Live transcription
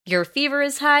Your fever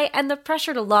is high and the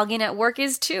pressure to log in at work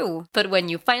is too. But when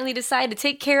you finally decide to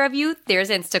take care of you, there's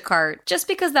Instacart. Just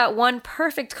because that one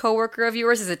perfect coworker of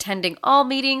yours is attending all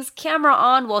meetings, camera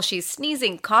on while she's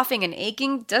sneezing, coughing, and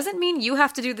aching, doesn't mean you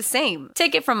have to do the same.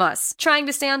 Take it from us. Trying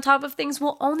to stay on top of things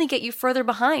will only get you further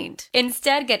behind.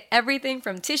 Instead, get everything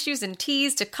from tissues and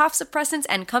teas to cough suppressants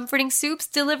and comforting soups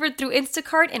delivered through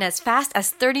Instacart in as fast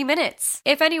as 30 minutes.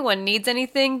 If anyone needs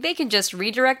anything, they can just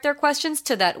redirect their questions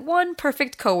to that one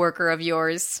perfect coworker of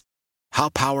yours. How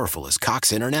powerful is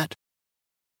Cox Internet?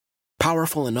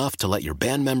 Powerful enough to let your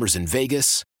band members in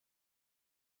Vegas,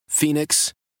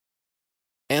 Phoenix,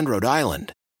 and Rhode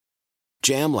Island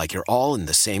jam like you're all in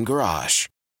the same garage.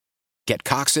 Get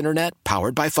Cox Internet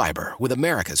powered by fiber with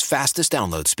America's fastest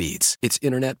download speeds. It's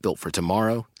internet built for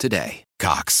tomorrow, today.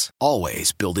 Cox,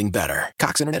 always building better.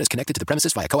 Cox Internet is connected to the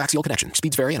premises via coaxial connection.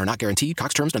 Speeds vary and are not guaranteed.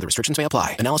 Cox terms and other restrictions may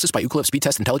apply. Analysis by Ookla Speed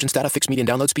Test Intelligence Data. Fixed median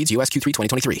download speeds. US Q3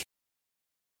 2023.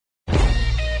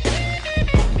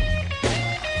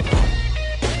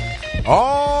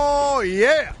 Oh,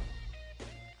 yeah.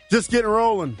 Just getting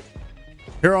rolling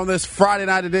here on this Friday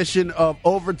night edition of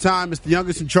Overtime. It's the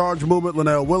youngest in charge movement,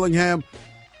 Lynnell Willingham,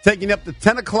 taking you up to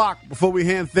 10 o'clock before we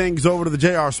hand things over to the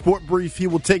JR Sport Brief. He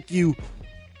will take you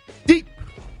deep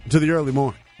into the early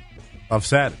morning of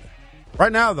Saturday.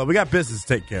 Right now, though, we got business to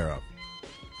take care of.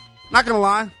 Not going to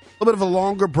lie, a little bit of a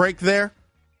longer break there.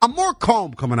 I'm more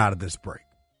calm coming out of this break.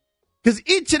 Because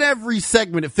each and every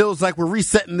segment, it feels like we're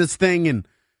resetting this thing, and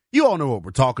you all know what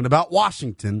we're talking about.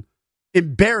 Washington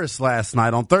embarrassed last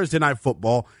night on Thursday Night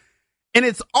Football. And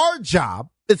it's our job,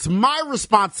 it's my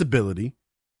responsibility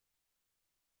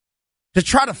to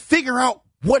try to figure out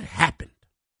what happened.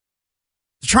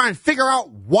 To try and figure out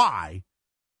why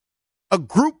a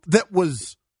group that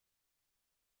was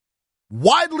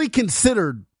widely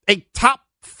considered a top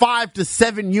 5 to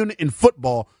 7 unit in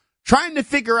football, trying to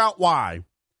figure out why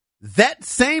that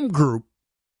same group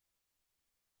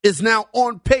is now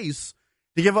on pace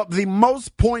to give up the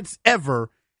most points ever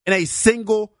in a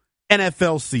single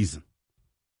NFL season.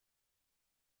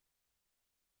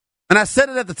 And I said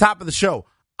it at the top of the show.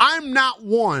 I'm not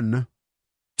one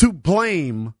to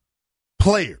blame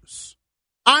players.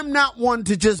 I'm not one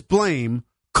to just blame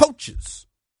coaches.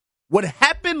 What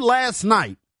happened last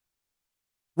night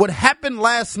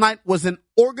was an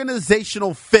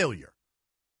organizational failure.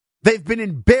 They've been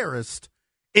embarrassed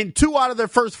in 2 out of their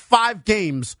first 5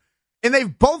 games, and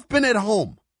they've both been at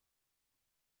home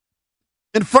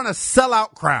in front of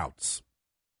sellout crowds.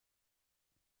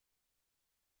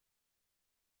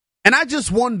 And I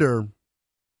just wonder,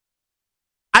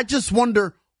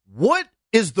 what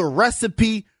is the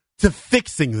recipe to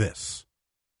fixing this?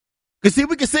 Because, see,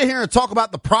 we can sit here and talk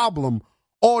about the problem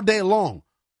all day long.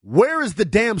 Where is the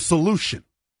damn solution?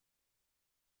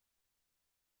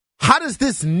 How does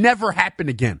this never happen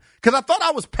again? Because I thought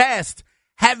I was past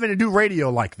having to do radio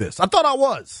like this. I thought I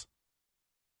was.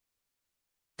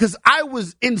 Because I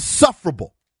was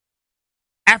insufferable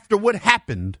after what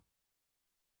happened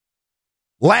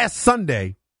last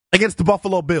Sunday against the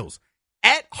Buffalo Bills.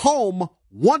 At home,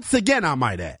 once again, I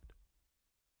might add.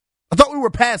 I thought we were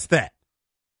past that.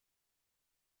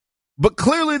 But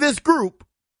clearly this group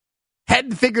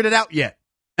hadn't figured it out yet.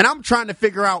 And I'm trying to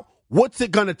figure out what's it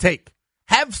going to take.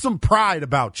 Have some pride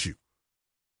about you.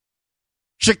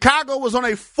 Chicago was on a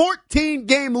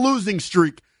 14-game losing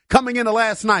streak coming into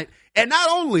last night. And not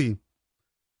only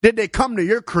did they come to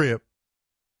your crib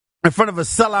in front of a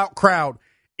sellout crowd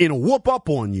and whoop up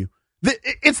on you,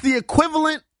 it's the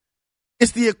equivalent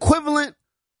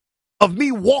of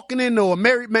me walking into a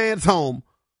married man's home,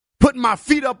 putting my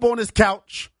feet up on his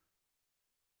couch,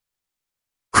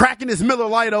 cracking his Miller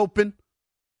Lite open,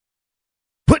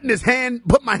 put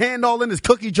my hand all in his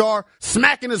cookie jar,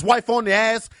 smacking his wife on the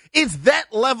ass. It's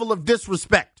that level of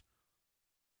disrespect.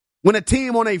 When a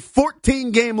team on a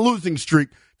 14-game losing streak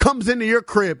comes into your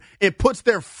crib and puts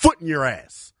their foot in your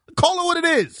ass. Call it what it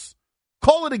is.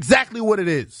 Call it exactly what it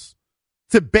is.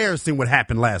 It's embarrassing what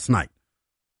happened last night.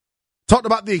 Talked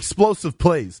about the explosive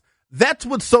plays. That's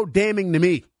what's so damning to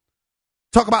me.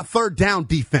 Talk about third down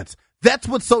defense. That's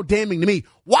what's so damning to me.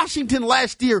 Washington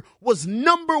last year was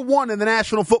number 1 in the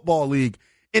National Football League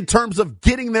in terms of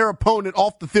getting their opponent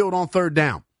off the field on third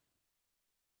down.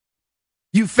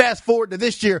 You fast forward to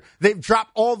this year, they've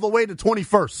dropped all the way to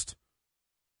 21st.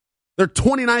 They're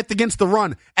 29th against the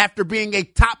run after being a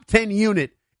top 10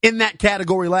 unit in that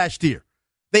category last year.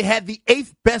 They had the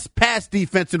 8th best pass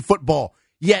defense in football,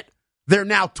 yet they're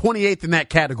now 28th in that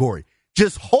category.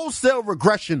 Just wholesale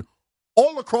regression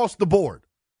all across the board.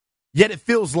 Yet it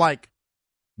feels like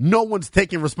no one's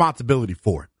taking responsibility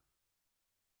for it.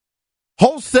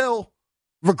 Wholesale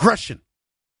regression.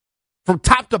 from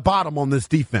top to bottom on this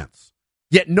defense,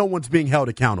 yet no one's being held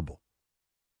accountable.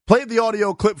 Played the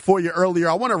audio clip for you earlier.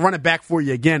 I want to run it back for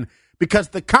you again because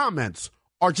the comments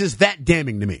are just that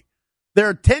damning to me. There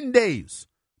are 10 days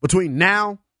between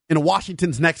now and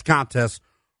Washington's next contest.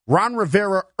 Ron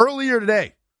Rivera earlier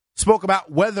today spoke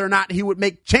about whether or not he would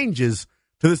make changes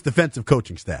to this defensive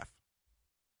coaching staff.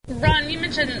 Ron, you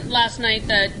mentioned last night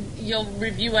that you'll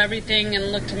review everything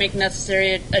and look to make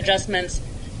necessary adjustments.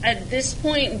 At this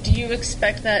point, do you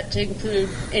expect that to include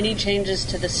any changes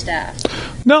to the staff?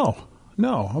 No.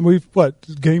 We've,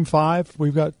 game 5?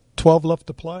 We've got 12 left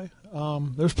to play.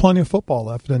 There's plenty of football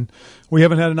left, and we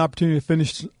haven't had an opportunity to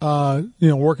finish,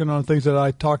 working on things that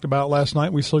I talked about last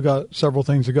night. We still got several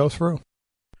things to go through.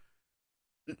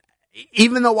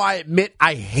 Even though I admit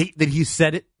I hate that he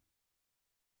said it,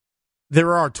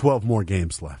 there are 12 more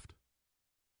games left.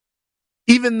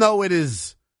 Even though it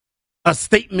is a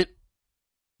statement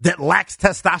that lacks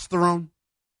testosterone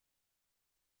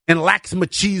and lacks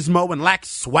machismo and lacks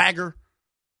swagger,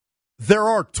 there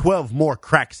are 12 more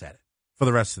cracks at it for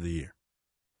the rest of the year.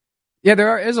 Yeah,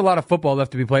 there is a lot of football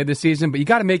left to be played this season, but you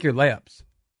got to make your layups.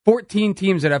 14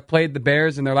 teams that have played the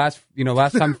Bears in their last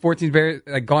time 14 Bears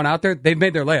gone out there, they've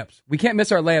made their layups. We can't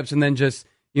miss our layups and then just,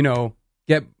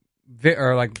 get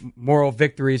moral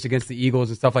victories against the Eagles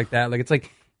and stuff like that.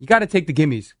 You got to take the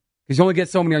gimmies because you only get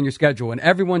so many on your schedule. And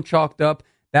everyone chalked up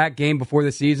that game before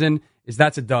the season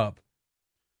that's a dub.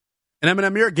 And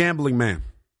Eminem, you're a gambling man.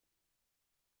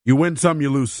 You win some,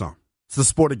 you lose some. It's the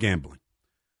sport of gambling.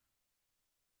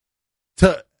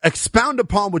 To expound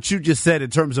upon what you just said in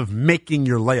terms of making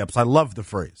your layups, I love the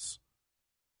phrase.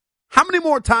 How many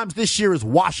more times this year is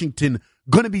Washington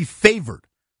going to be favored?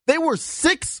 They were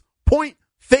 6-point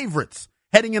favorites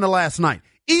heading into last night.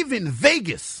 Even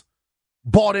Vegas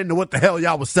bought into what the hell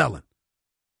y'all was selling.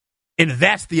 And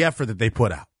that's the effort that they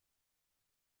put out.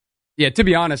 Yeah, to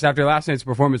be honest, after last night's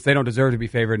performance, they don't deserve to be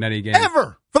favored in any game.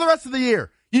 Ever. For the rest of the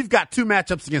year. You've got 2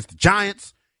 matchups against the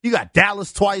Giants. You got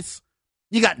Dallas twice.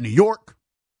 You got New York.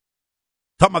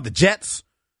 Talking about the Jets.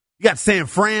 You got San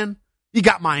Fran. You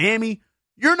got Miami.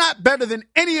 You're not better than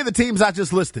any of the teams I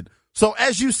just listed. So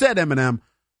as you said, Eminem,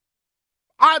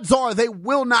 odds are they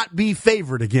will not be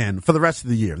favored again for the rest of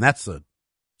the year. And that's a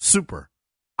super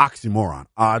oxymoron.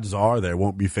 Odds are they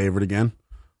won't be favored again.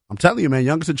 I'm telling you, man,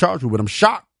 youngest in charge with it.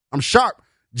 I'm sharp.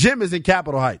 Jim is in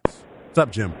Capitol Heights. What's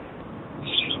up, Jim?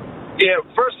 Yeah,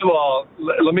 first of all,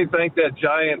 let me thank that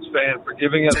Giants fan for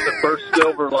giving us the first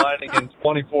silver lining in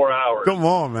 24 hours. Come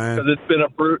on, man. Because it's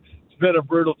been a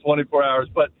brutal 24 hours.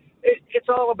 But it's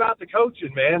all about the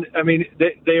coaching, man. I mean,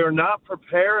 they are not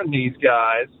preparing these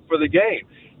guys for the game.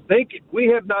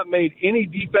 We have not made any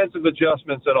defensive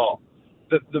adjustments at all.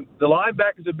 The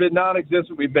linebackers have been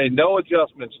non-existent. We've made no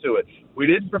adjustments to it. We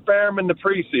didn't prepare them in the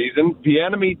preseason. The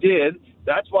enemy did.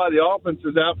 That's why the offense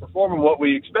is outperforming what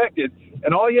we expected.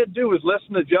 And all you had to do was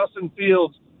listen to Justin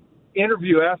Fields'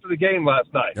 interview after the game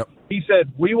last night. Yep. He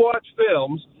said, we watched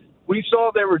films. We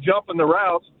saw they were jumping the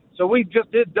routes, so we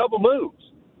just did double moves.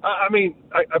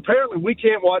 Apparently we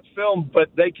can't watch film, but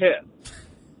they can.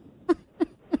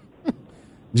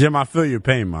 Jim, I feel your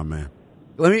pain, my man.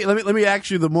 Let me ask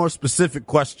you the more specific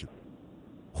question.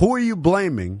 Who are you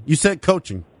blaming? You said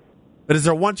coaching, but is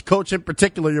there one coach in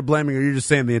particular you're blaming, or you're just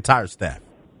saying the entire staff?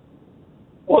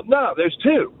 Well, no, there's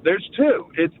two.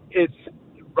 It's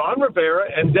Ron Rivera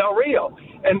and Del Rio.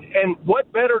 And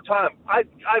what better time?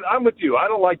 I'm with you. I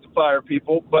don't like to fire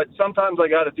people, but sometimes I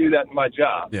got to do that in my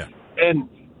job. Yeah. And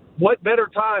what better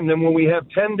time than when we have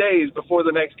 10 days before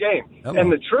the next game? Hello.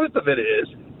 And the truth of it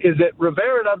is that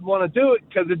Rivera doesn't want to do it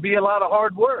because it'd be a lot of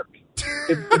hard work.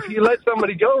 If he let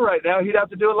somebody go right now, he'd have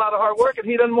to do a lot of hard work, and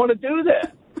he doesn't want to do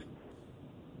that.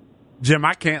 Jim,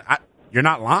 you're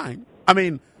not lying. I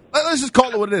mean, let's just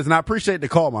call it what it is, and I appreciate the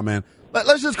call, my man.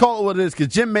 Let's just call it what it is, because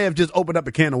Jim may have just opened up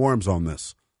a can of worms on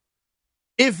this.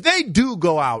 If they do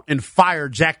go out and fire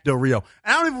Jack Del Rio,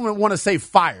 and I don't even want to say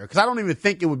fire, because I don't even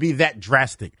think it would be that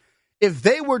drastic. If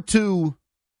they were to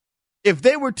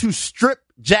strip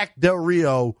Jack Del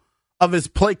Rio of his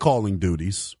play calling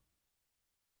duties,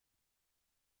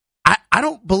 I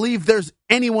don't believe there's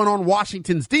anyone on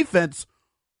Washington's defense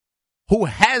who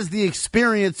has the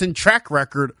experience and track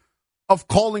record of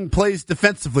calling plays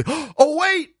defensively. Oh,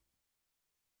 wait!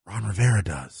 Ron Rivera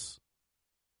does.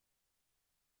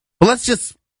 But let's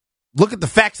just look at the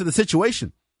facts of the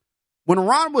situation. When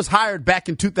Ron was hired back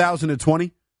in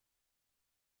 2020,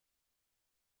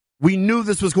 we knew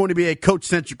this was going to be a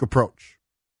coach-centric approach.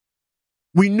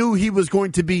 We knew he was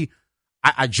going to be,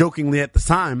 I jokingly at the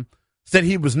time, said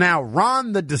he was now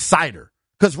Ron the decider.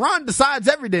 Because Ron decides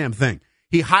every damn thing.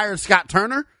 He hired Scott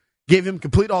Turner, gave him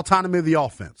complete autonomy of the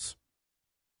offense.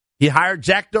 He hired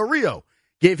Jack Del Rio,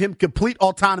 gave him complete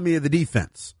autonomy of the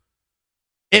defense.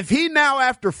 If he now,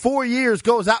 after 4 years,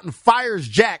 goes out and fires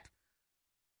Jack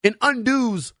and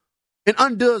undoes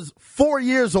 4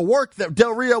 years of work that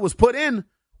Del Rio was put in,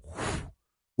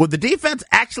 would the defense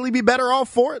actually be better off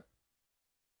for it?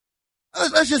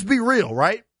 Let's just be real,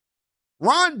 right?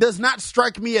 Ron does not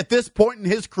strike me at this point in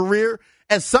his career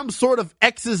as some sort of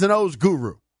X's and O's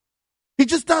guru. He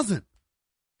just doesn't.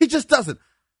 He just doesn't.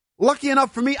 Lucky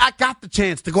enough for me, I got the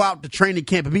chance to go out to training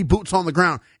camp and be boots on the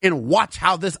ground and watch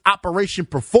how this operation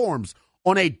performs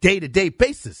on a day-to-day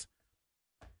basis.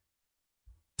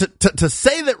 To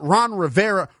say that Ron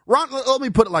Rivera, let me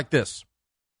put it like this.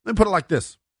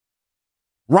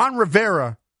 Ron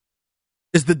Rivera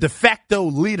is the de facto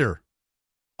leader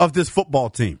of this football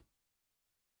team.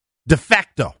 De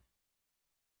facto.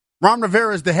 Ron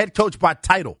Rivera is the head coach by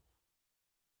title.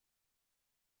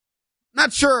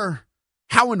 Not sure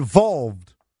how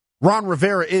involved Ron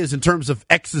Rivera is in terms of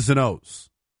X's and O's.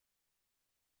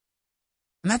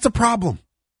 And that's a problem.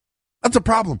 That's a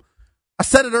problem. I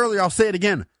said it earlier, I'll say it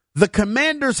again. The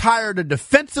Commanders hired a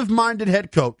defensive-minded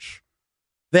head coach.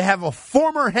 They have a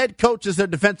former head coach as their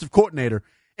defensive coordinator,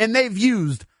 and they've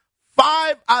used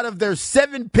 5 out of their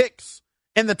 7 picks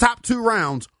in the top 2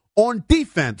 rounds on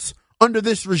defense under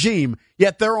this regime,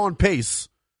 yet they're on pace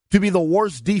to be the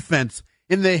worst defense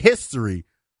in the history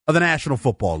of the National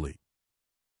Football League.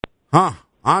 Huh?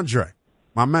 Andre,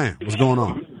 my man, what's going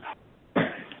on?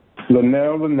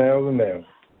 Lynnell.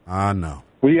 I know.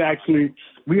 We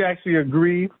actually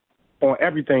agree on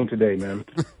everything today, man.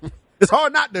 It's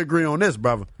hard not to agree on this,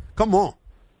 brother. Come on.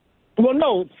 Well,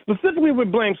 no, specifically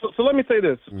with blame. So let me say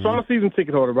this. So I'm a season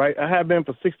ticket holder, right? I have been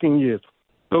for 16 years.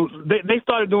 So they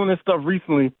started doing this stuff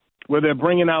recently where they're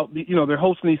bringing out, they're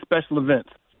hosting these special events.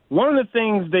 One of the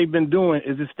things they've been doing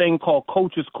is this thing called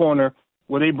Coach's Corner,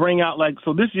 where they bring out,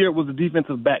 so this year it was the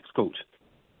defensive backs coach.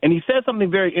 And he said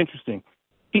something very interesting.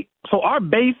 So our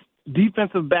base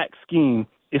defensive back scheme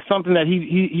is something that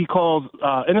he calls,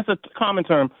 and it's a common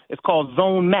term, it's called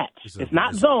zone match. It's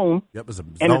not zone,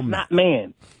 and it's not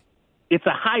man. It's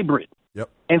a hybrid. Yep.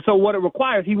 And so what it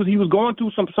requires, he was going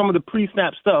through some of the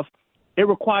pre-snap stuff. It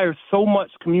requires so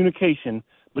much communication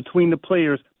between the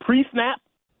players pre-snap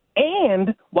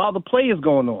and while the play is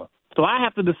going on. So I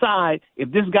have to decide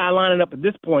if this guy lining up at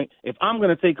this point, if I'm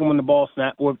going to take him when the ball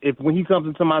snap, or if when he comes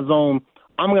into my zone,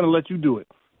 I'm going to let you do it.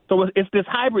 So it's this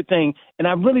hybrid thing, and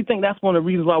I really think that's one of the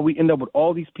reasons why we end up with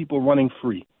all these people running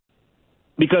free,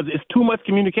 because it's too much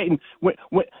communicating.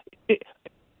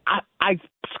 I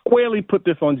squarely put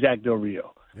this on Jack Del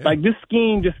Rio. Yeah. Like, this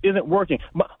scheme just isn't working.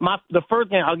 The first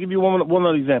game, I'll give you one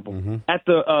other example. Mm-hmm.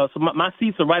 So my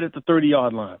seats are right at the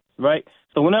 30-yard line, right?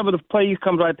 So whenever the play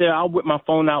comes right there, I'll whip my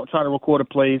phone out, try to record a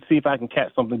play, see if I can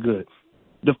catch something good.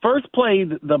 The first play,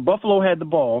 the Buffalo had the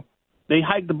ball. They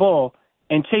hiked the ball,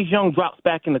 and Chase Young drops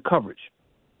back into coverage.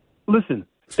 Listen,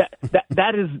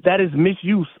 that is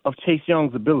misuse of Chase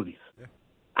Young's abilities.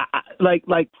 Yeah.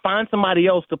 Like find somebody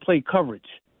else to play coverage.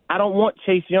 I don't want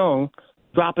Chase Young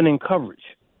dropping in coverage.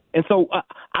 And so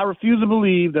I refuse to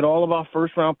believe that all of our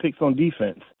first-round picks on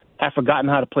defense have forgotten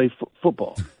how to play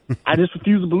football. I just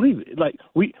refuse to believe it. Like,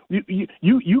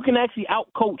 you can actually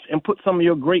out-coach and put some of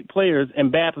your great players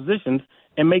in bad positions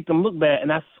and make them look bad,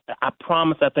 and I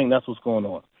promise I think that's what's going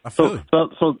on. So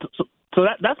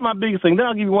that's my biggest thing. Then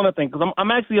I'll give you one other thing, because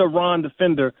I'm actually a Ron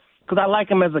defender, because I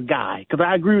like him as a guy. Because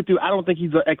I agree with you, I don't think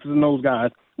he's an X's and O's guy,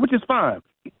 which is fine.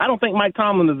 I don't think Mike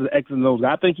Tomlin is an X's and O's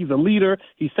guy. I think he's a leader.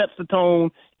 He sets the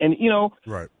tone, and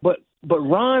right. But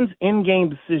Ron's in-game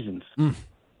decisions,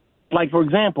 like for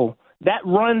example, that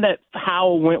run that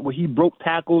Howell went where he broke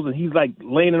tackles and he's like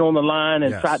laying it on the line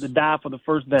and tried to dive for the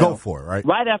first down. Go for it, right?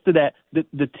 Right after that,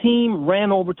 the team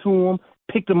ran over to him,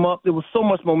 picked him up. There was so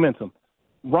much momentum.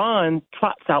 Ron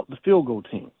trots out the field goal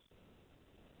team.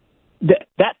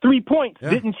 That 3 points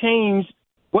didn't change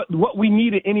what we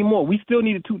needed anymore. We still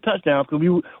needed 2 touchdowns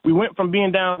because we went from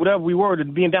being down whatever we were to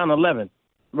being down 11,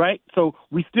 right? So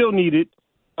we still needed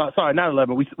not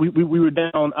 11. We were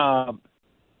down.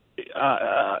 It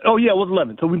was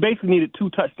 11. So we basically needed 2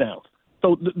 touchdowns.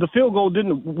 So the field goal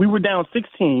we were down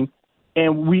 16,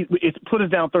 and it put us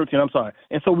down 13. I'm sorry.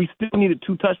 And so we still needed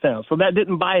 2 touchdowns. So that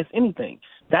didn't buy us anything.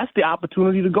 That's the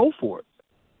opportunity to go for it.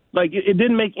 Like, it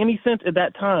didn't make any sense at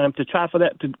that time to try for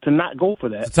that, to not go for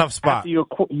that. It's a tough spot.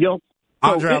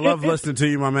 Andre, I love listening to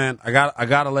you, my man. I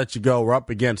got to let you go. We're up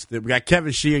against it. We got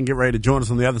Kevin Sheehan get ready to join us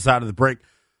on the other side of the break.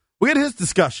 We get his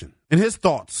discussion and his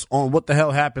thoughts on what the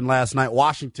hell happened last night.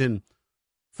 Washington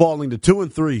falling to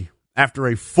 2-3 after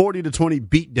a 40-20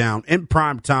 beatdown in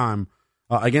prime time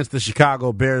against the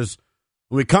Chicago Bears.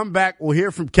 When we come back, we'll hear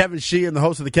from Kevin Sheehan, the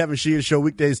host of the Kevin Sheehan Show,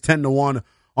 weekdays 10 to 1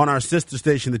 on our sister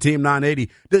station, the Team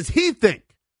 980. Does he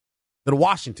think that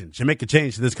Washington should make a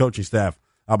change to this coaching staff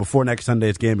before next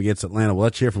Sunday's game against Atlanta? Well,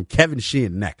 let's hear from Kevin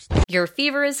Sheehan next. Your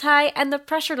fever is high and the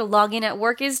pressure to log in at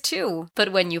work is too.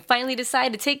 But when you finally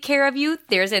decide to take care of you,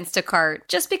 there's Instacart.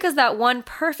 Just because that one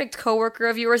perfect coworker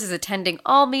of yours is attending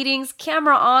all meetings,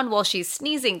 camera on while she's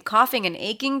sneezing, coughing, and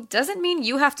aching, doesn't mean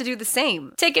you have to do the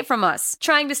same. Take it from us.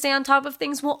 Trying to stay on top of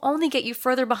things will only get you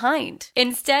further behind.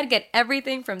 Instead, get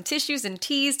everything from tissues and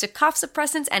teas to cough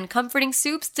suppressants and comforting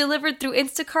soups delivered through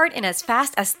Instacart in as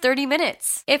fast as 30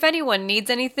 minutes. If anyone needs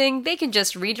anything, they can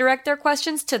just redirect their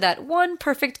questions to that one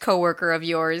perfect coworker of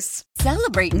yours.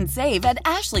 Celebrate and save at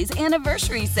Ashley's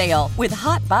Anniversary Sale. With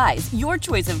Hot Buys, your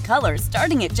choice of colors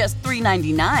starting at just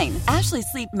 $3.99. Ashley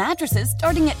Sleep mattresses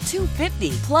starting at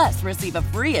 $2.50. Plus, receive a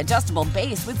free adjustable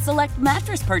base with select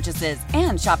mattress purchases.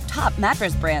 And shop top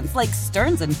mattress brands like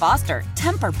Stearns & Foster,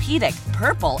 Tempur-Pedic,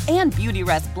 Purple, and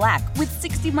Beautyrest Black with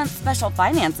 60-month special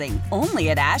financing. Only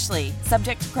at Ashley.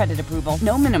 Subject to credit approval.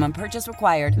 No minimum purchase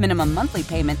required. Minimum monthly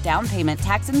payment, down payment,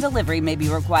 tax, and delivery may be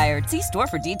required. See store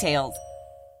for details.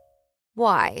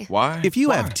 Why? If you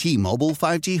have T-Mobile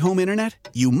 5G home internet,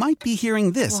 you might be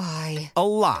hearing this a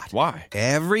lot. Why?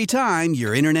 Every time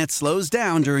your internet slows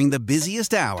down during the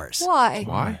busiest hours.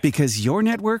 Why? Because your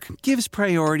network gives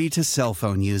priority to cell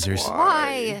phone users.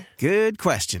 Why? Good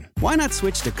question. Why not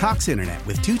switch to Cox Internet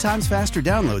with 2 times faster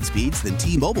download speeds than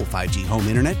T-Mobile 5G home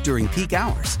internet during peak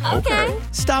hours? Okay.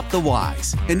 Stop the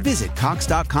whys and visit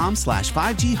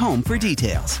cox.com/5G home for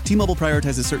details. T-Mobile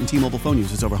prioritizes certain T-Mobile phone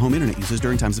users over home internet users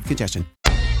during times of congestion.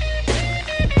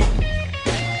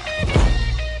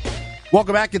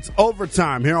 Welcome back. It's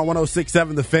overtime here on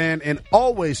 106.7 The Fan and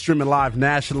always streaming live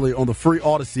nationally on the free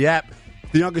Odyssey app.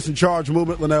 The youngest in charge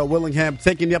movement, Lynnell Willingham,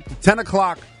 taking you up to 10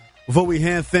 o'clock before we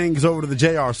hand things over to the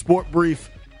JR Sport Brief.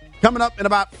 Coming up in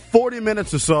about 40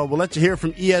 minutes or so, we'll let you hear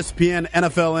from ESPN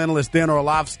NFL analyst Dan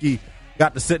Orlovsky.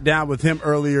 Got to sit down with him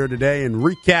earlier today and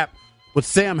recap what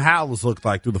Sam Howell has looked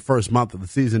like through the first month of the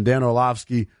season. Dan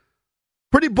Orlovsky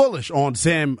pretty bullish on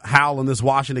Sam Howell and this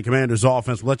Washington Commanders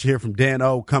offense. We'll let you hear from Dan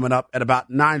O coming up at about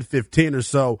 9:15 or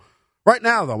so. Right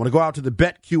now, though, I want to go out to the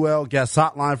BetQL guest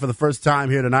hotline for the first time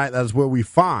here tonight. That is where we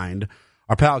find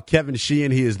our pal Kevin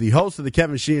Sheehan. He is the host of the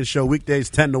Kevin Sheehan Show, weekdays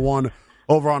 10 to 1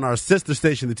 over on our sister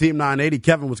station, the Team 980.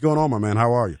 Kevin, what's going on, my man?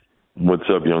 How are you? What's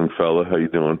up, young fella? How you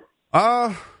doing?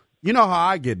 You know how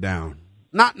I get down.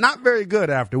 Not very good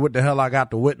after what the hell I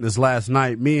got to witness last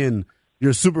night. Me and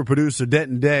your super producer,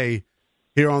 Denton Day,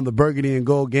 here on the Burgundy and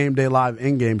Gold Game Day Live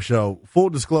in-game show. Full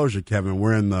disclosure, Kevin,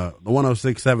 we're in the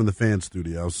 106.7 The Fan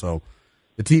studio, so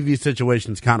the TV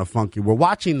situation's kind of funky. We're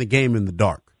watching the game in the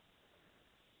dark.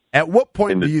 At what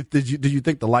point did you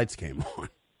think the lights came on?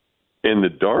 In the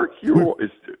dark? We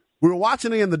were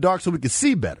watching it in the dark so we could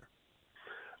see better.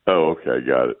 Oh, okay,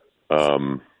 got it.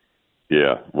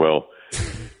 Yeah, well,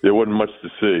 there wasn't much to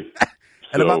see.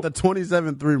 At about the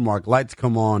 27-3 mark, lights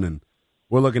come on, and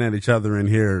we're looking at each other in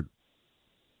here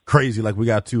crazy like we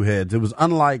got two heads. It was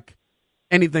unlike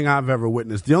anything I've ever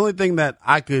witnessed. The only thing that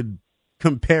I could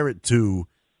compare it to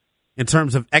in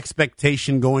terms of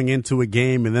expectation going into a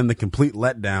game and then the complete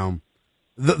letdown,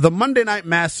 the Monday Night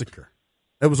Massacre.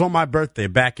 It was on my birthday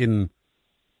back in,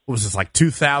 what was this, like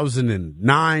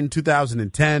 2009,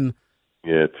 2010?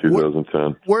 Yeah,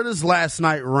 2010. Where does last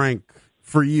night rank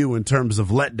for you in terms of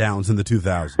letdowns in the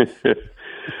 2000s?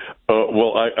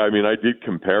 Well, I mean, I did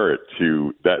compare it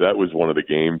to that. That was one of the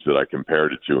games that I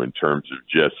compared it to in terms of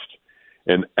just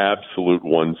an absolute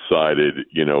one-sided,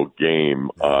 game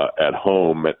at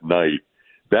home at night.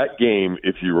 That game,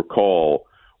 if you recall,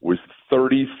 was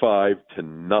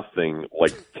 35-0,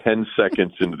 like 10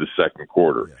 seconds into the second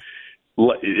quarter,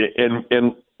 and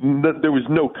there was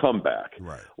no comeback.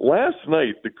 Right. Last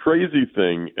night, the crazy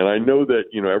thing, and I know that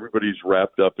everybody's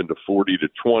wrapped up into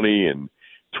 40-20 and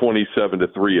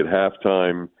 27-3 at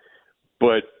halftime.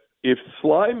 But if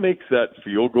Sly makes that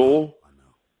field goal,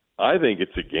 I think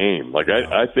it's a game. Like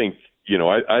I think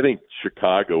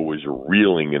Chicago was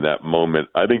reeling in that moment.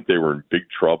 I think they were in big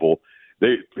trouble.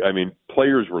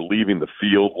 Players were leaving the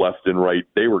field left and right.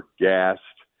 They were gassed.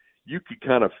 You could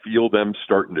kind of feel them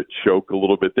starting to choke a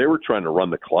little bit. They were trying to run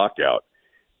the clock out.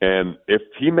 And if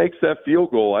he makes that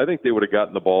field goal, I think they would have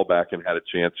gotten the ball back and had a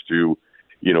chance to,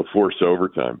 force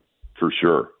overtime. For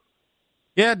sure.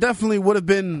 Yeah, it definitely would have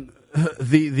been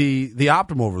the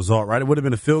optimal result, right? It would have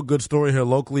been a feel-good story here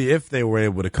locally if they were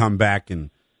able to come back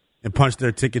and punch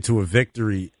their ticket to a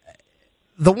victory.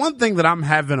 The one thing that I'm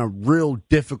having a real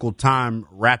difficult time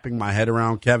wrapping my head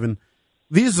around, Kevin,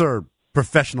 these are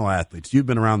professional athletes. You've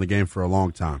been around the game for a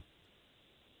long time.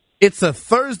 It's a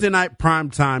Thursday night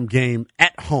primetime game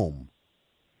at home.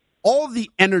 All the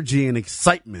energy and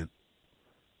excitement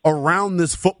around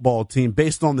this football team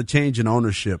based on the change in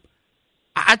ownership,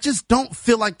 I just don't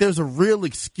feel like there's a real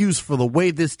excuse for the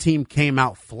way this team came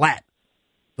out flat,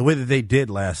 the way that they did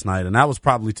last night. And that was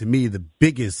probably, to me, the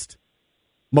biggest,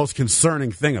 most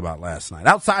concerning thing about last night,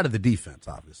 outside of the defense,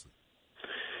 obviously.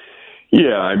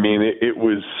 Yeah, I mean, it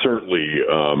was certainly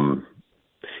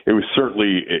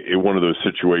one of those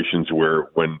situations where,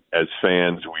 when as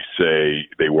fans we say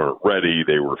they weren't ready,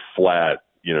 they were flat.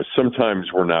 You know, sometimes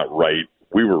we're not right.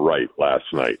 We were right last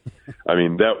night. I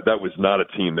mean, that was not a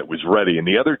team that was ready, and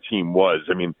the other team was.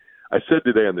 I mean, I said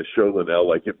today on the show, Lynnell,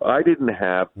 like, if I didn't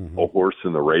have a horse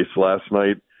in the race last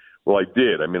night, well, I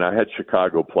did. I mean, I had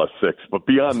Chicago +6, but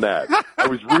beyond that, I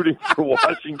was rooting for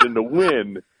Washington to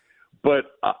win. But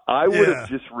I would have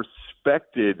just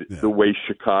respected the way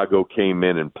Chicago came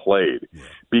in and played,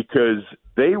 because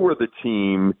they were the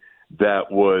team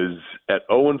that was at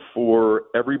 0-4.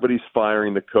 Everybody's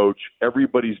firing the coach.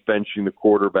 Everybody's benching the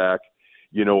quarterback,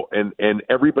 you know, and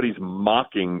everybody's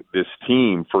mocking this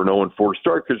team for an 0-4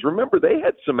 start. Because remember, they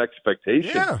had some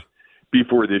expectations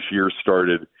before this year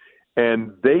started,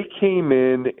 and they came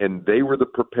in and they were the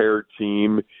prepared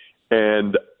team.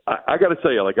 And I got to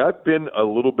tell you, like, I've been a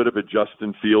little bit of a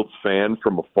Justin Fields fan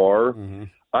from afar.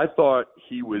 I thought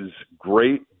he was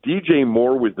great. DJ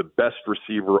Moore was the best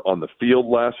receiver on the field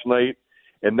last night,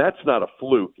 and that's not a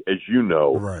fluke, as you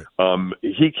know. Right.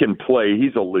 He can play.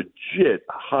 He's a legit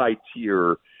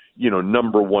high-tier, you know,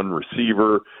 number one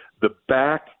receiver. The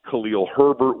back, Khalil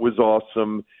Herbert, was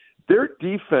awesome. Their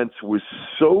defense was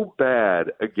so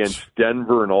bad against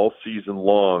Denver and all season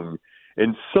long,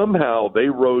 and somehow they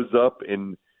rose up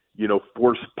and, you know,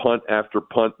 forced punt after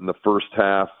punt in the first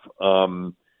half.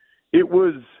 It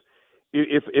was,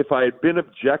 if I had been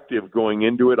objective going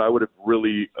into it, I would have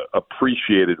really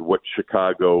appreciated what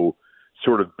Chicago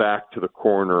sort of back to the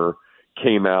corner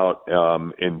came out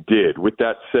and did. With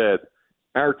that said,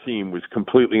 our team was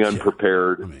completely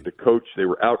unprepared. The coach, they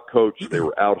were out-coached, they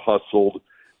were out-hustled,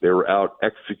 they were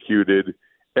out-executed.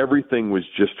 Everything was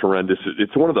just horrendous.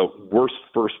 It's one of the worst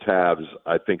first halves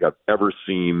I think I've ever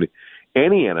seen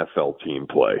any NFL team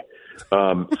play.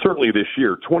 Certainly this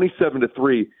year,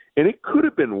 27-3, and it could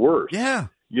have been worse. Yeah.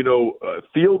 You know,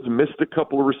 Fields missed a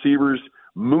couple of receivers.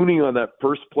 Mooney on that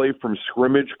first play from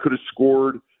scrimmage could have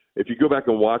scored. If you go back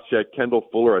and watch that, Kendall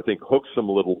Fuller, I think, hooks him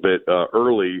a little bit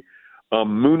early.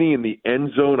 Mooney in the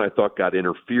end zone, I thought, got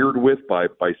interfered with by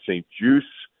St. Juice.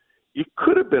 It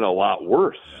could have been a lot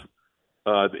worse.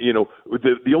 You know,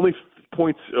 the only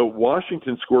points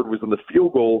Washington scored was on the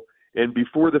field goal, and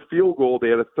before the field goal, they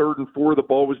had a 3rd and 4. The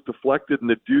ball was deflected, and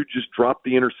the dude just dropped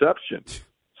the interception.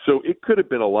 So it could have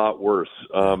been a lot worse.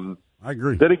 I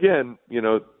agree. Then again, you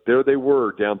know, there they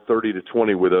were down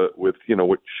 30-20 with you know,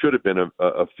 what should have been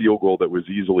a field goal that was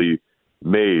easily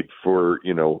made for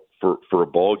a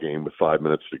ball game with 5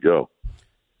 minutes to go.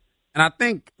 And I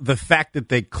think the fact that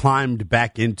they climbed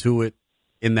back into it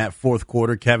in that fourth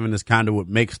quarter, Kevin, is kind of what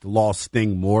makes the loss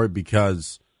sting more,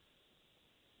 because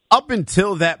up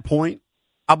until that point,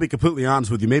 I'll be completely honest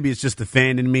with you, maybe it's just the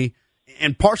fan in me,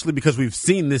 and partially because we've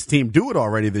seen this team do it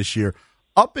already this year.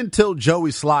 Up until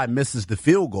Joey Sly misses the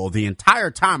field goal, the entire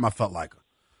time I felt like,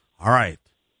 all right,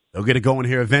 they'll get it going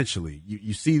here eventually.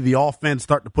 You see the offense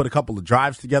start to put a couple of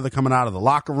drives together coming out of the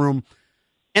locker room.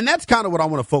 And that's kind of what I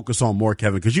want to focus on more,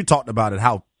 Kevin, because you talked about it,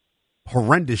 how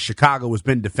horrendous Chicago has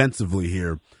been defensively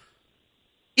here.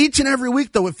 Each and every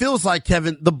week, though, it feels like,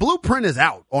 Kevin, the blueprint is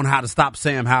out on how to stop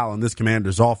Sam Howell and this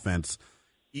Commanders offense.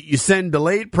 You send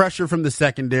delayed pressure from the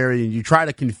secondary, and you try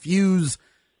to confuse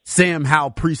Sam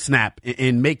Howell pre-snap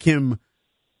and make him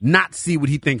not see what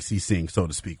he thinks he's seeing, so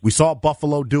to speak. We saw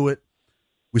Buffalo do it.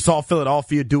 We saw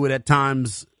Philadelphia do it at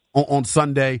times on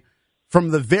Sunday.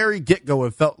 From the very get-go,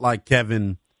 it felt like,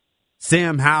 Kevin,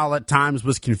 Sam Howell at times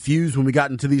was confused when we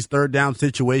got into these third down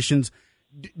situations.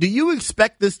 Do you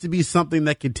expect this to be something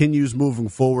that continues moving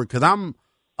forward? Because I'm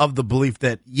of the belief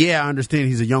that, I understand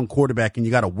he's a young quarterback and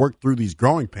you got to work through these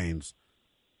growing pains.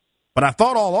 But I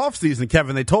thought all offseason,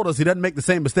 Kevin, they told us he doesn't make the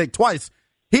same mistake twice.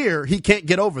 Here, he can't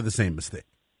get over the same mistake.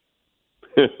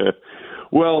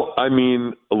 Well, I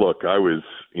mean, look, I was,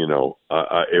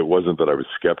 it wasn't that I was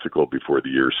skeptical before the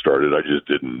year started. I just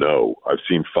didn't know. I've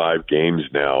seen 5 games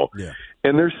now,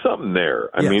 and there's something there.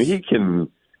 I mean, he can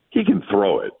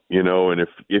throw it, and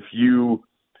if you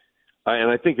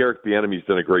and I think Eric Bieniemy's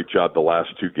done a great job the last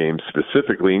 2 games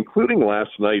specifically, including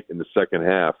last night in the second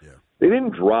half. They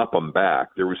didn't drop him back.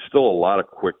 There was still a lot of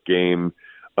quick game.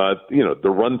 The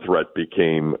run threat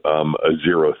became a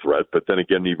zero threat. But then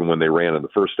again, even when they ran in the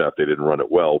first half, they didn't run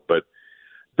it well. But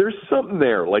there's something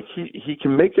there. Like he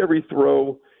can make every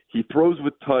throw. He throws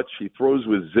with touch. He throws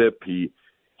with zip. He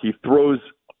throws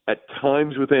at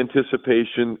times with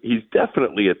anticipation. He's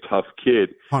definitely a tough kid.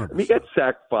 100%. I mean, he got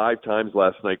sacked 5 times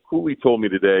last night. Cooley told me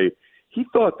today he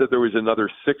thought that there was another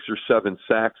 6 or 7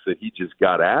 sacks that he just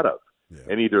got out of,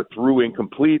 and either threw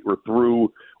incomplete or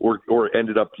threw or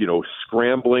ended up,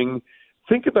 scrambling.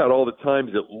 Think about all the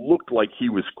times it looked like he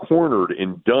was cornered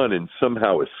and done and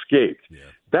somehow escaped. Yeah.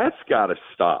 That's got to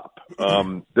stop.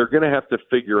 They're going to have to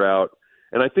figure out,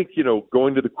 and I think,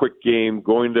 going to the quick game,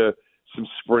 going to some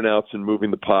sprint outs and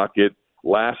moving the pocket.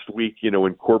 Last week,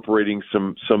 incorporating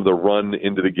some of the run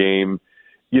into the game.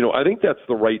 I think that's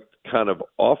the right kind of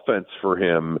offense for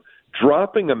him.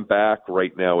 Dropping him back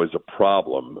right now is a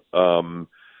problem.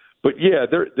 But yeah,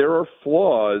 there are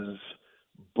flaws,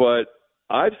 but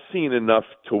I've seen enough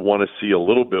to want to see a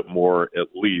little bit more at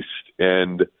least.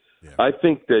 And I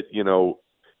think that,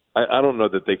 I don't know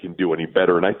that they can do any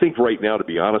better. And I think right now, to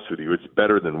be honest with you, it's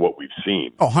better than what we've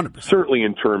seen. Oh, 100%. Certainly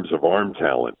in terms of arm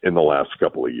talent in the last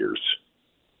couple of years.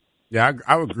 Yeah,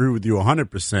 I would agree with you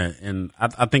 100%. And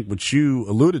I think what you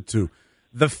alluded to,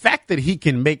 the fact that he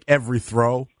can make every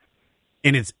throw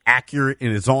and it's accurate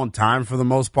and it's on time for the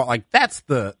most part, like that's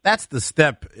the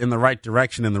step in the right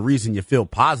direction and the reason you feel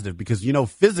positive because,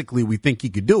 physically we think he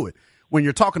could do it. When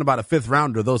you're talking about a 5th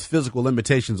rounder, those physical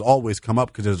limitations always come up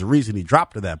because there's a reason he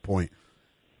dropped to that point.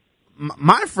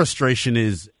 My frustration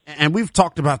is, and we've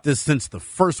talked about this since the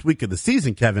first week of the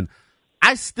season, Kevin,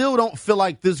 I still don't feel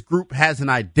like this group has an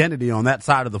identity on that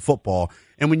side of the football.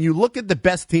 And when you look at the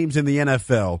best teams in the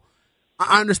NFL,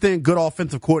 I understand good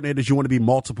offensive coordinators, you want to be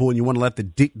multiple and you want to let the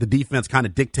defense kind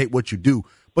of dictate what you do.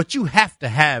 But you have to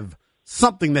have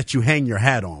something that you hang your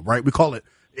hat on, right? We call it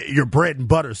your bread and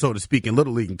butter, so to speak, in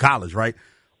Little League and college, right?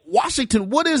 Washington,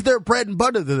 what is their bread and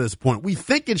butter to this point? We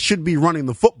think it should be running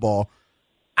the football.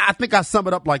 I think I sum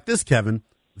it up like this, Kevin.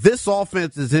 This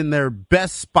offense is in their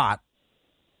best spot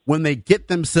when they get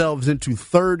themselves into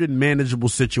third and manageable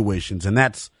situations, and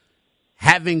that's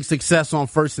having success on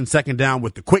first and second down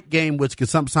with the quick game, which can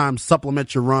sometimes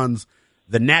supplement your runs,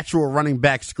 the natural running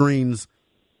back screens.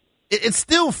 It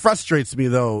still frustrates me,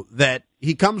 though, that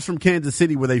he comes from Kansas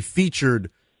City where they featured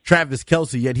Travis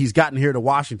Kelce, yet he's gotten here to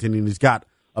Washington and he's got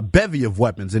a bevy of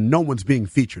weapons and no one's being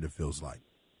featured, it feels like.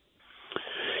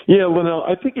 Yeah, Lynnell,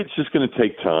 I think it's just going to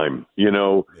take time. He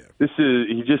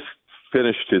just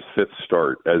finished his 5th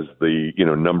start as the,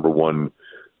 number 1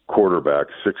 quarterback,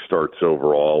 6 starts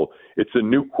overall. It's a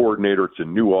new coordinator. It's a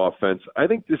new offense. I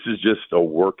think this is just a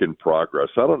work in progress.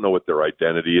 I don't know what their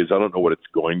identity is. I don't know what it's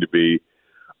going to be.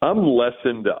 I'm less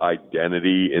into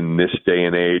identity in this day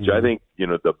and age. I think,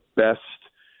 the best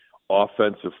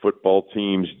offensive football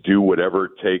teams do whatever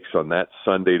it takes on that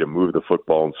Sunday to move the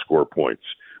football and score points.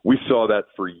 We saw that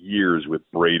for years with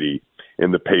Brady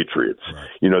and the Patriots.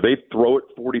 Right. They'd throw it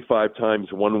 45 times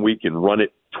one week and run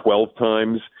it 12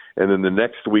 times, and then the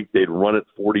next week they'd run it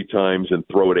 40 times and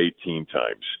throw it 18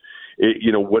 times.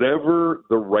 Whatever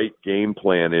the right game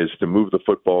plan is to move the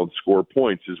football and score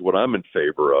points is what I'm in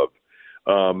favor of.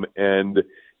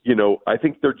 I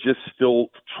think they're just still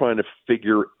trying to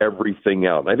figure everything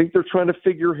out. And I think they're trying to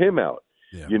figure him out,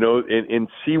 and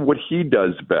see what he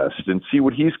does best and see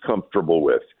what he's comfortable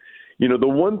with. The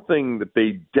one thing that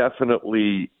they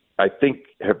definitely, I think,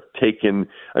 have taken,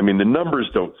 the numbers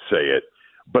don't say it,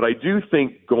 but I do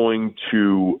think going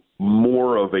to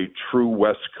more of a true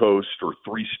West Coast or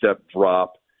 3-step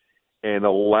drop and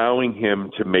allowing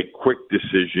him to make quick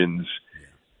decisions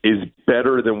is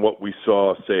better than what we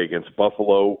saw, say, against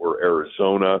Buffalo or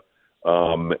Arizona.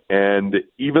 And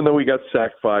even though he got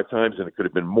sacked 5 times, and it could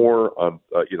have been more on,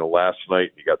 last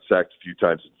night, he got sacked a few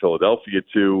times in Philadelphia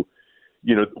too.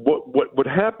 What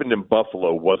happened in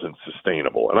Buffalo wasn't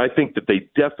sustainable. And I think that they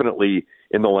definitely,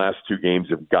 in the last 2 games,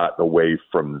 have gotten away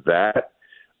from that.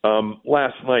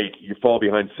 Last night, you fall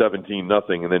behind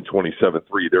 17-0 and then 27-3.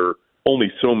 There are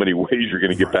only so many ways you're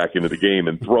going to get back into the game,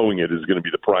 and throwing it is going to be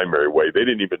the primary way. They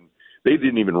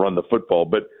didn't even run the football.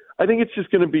 But I think it's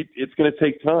going to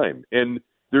take time. And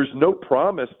there's no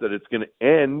promise that it's going to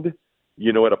end,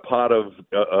 at a pot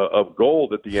of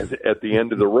gold at the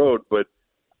end of the road. But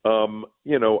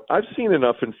I've seen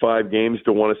enough in 5 games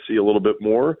to want to see a little bit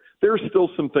more. There are still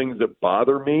some things that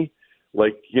bother me,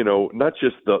 like, not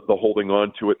just the holding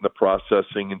on to it and the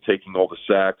processing and taking all the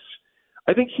sacks.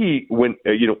 I think he went,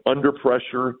 under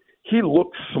pressure, he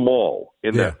looks small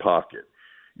in that pocket.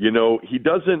 He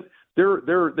doesn't,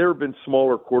 there have been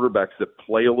smaller quarterbacks that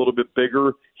play a little bit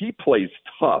bigger. He plays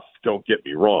tough, don't get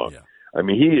me wrong. Yeah.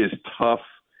 He is tough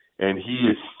and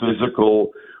he is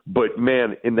physical. But,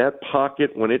 man, in that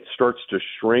pocket, when it starts to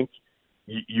shrink,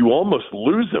 you almost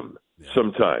lose him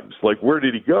sometimes. Like, where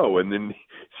did he go? And then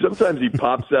sometimes he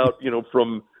pops out,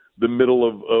 from the middle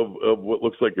of what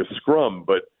looks like a scrum.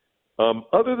 But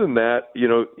other than that,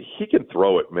 he can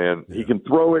throw it, man. Yeah. He can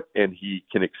throw it, and he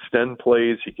can extend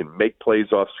plays. He can make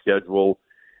plays off schedule.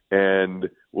 And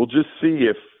we'll just see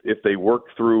if they work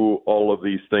through all of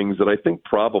these things that I think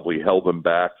probably held them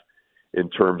back in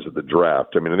terms of the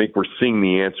draft. I mean, I think we're seeing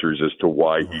the answers as to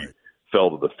why he fell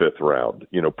to the fifth round.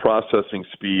 Processing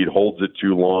speed, holds it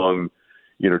too long,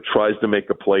 tries to make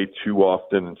a play too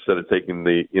often instead of taking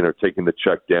the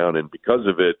check down. And because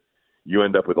of it, you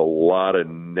end up with a lot of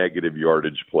negative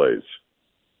yardage plays.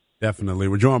 Definitely.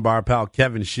 We're joined by our pal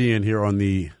Kevin Sheehan here on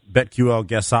the BetQL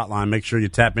guest hotline. Make sure you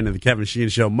tap into the Kevin Sheehan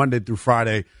Show Monday through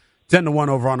Friday, 10 to 1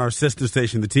 over on our sister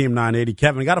station, the Team 980.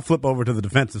 Kevin, got to flip over to the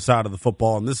defensive side of the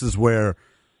football, and this is where,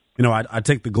 I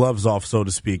take the gloves off, so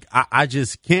to speak. I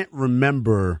just can't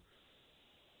remember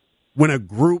when a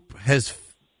group has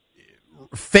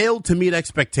failed to meet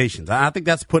expectations. I think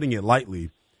that's putting it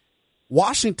lightly.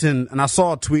 Washington, and I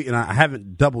saw a tweet, and I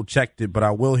haven't double-checked it, but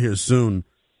I will here soon.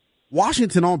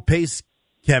 Washington on pace,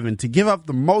 Kevin, to give up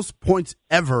the most points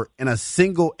ever in a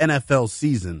single NFL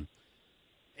season.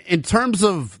 In terms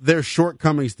of their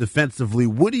shortcomings defensively,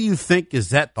 what do you think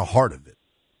is at the heart of it?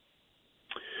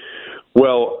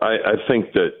 Well, I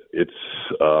think that it's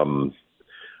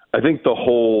I think the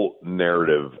whole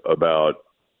narrative about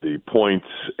the points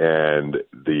and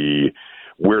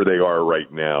where they are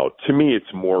right now, to me,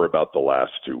 it's more about the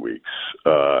last 2 weeks.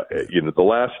 The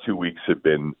last 2 weeks have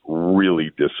been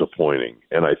really disappointing.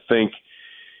 And I think,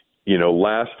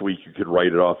 last week you could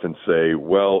write it off and say,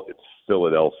 well, it's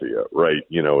Philadelphia, right?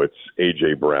 It's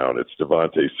A.J. Brown, it's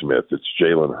Devontae Smith, it's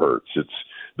Jalen Hurts, it's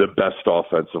the best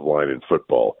offensive line in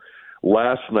football.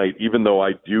 Last night, even though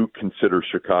I do consider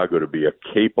Chicago to be a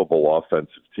capable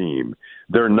offensive team,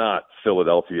 they're not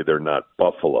Philadelphia, they're not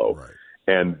Buffalo. Right.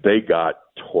 And they got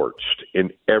torched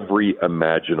in every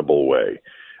imaginable way.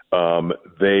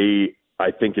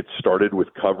 I think it started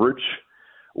with coverage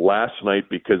last night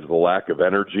because of the lack of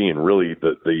energy and really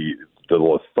the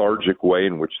lethargic way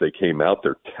in which they came out.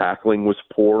 Their tackling was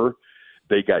poor.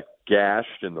 They got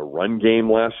gashed in the run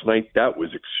game last night. That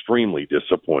was extremely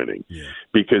disappointing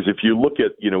because if you look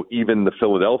at, even the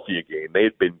Philadelphia game, they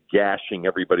had been gashing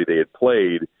everybody they had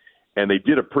played. And they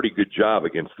did a pretty good job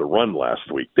against the run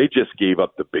last week. They just gave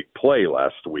up the big play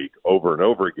last week over and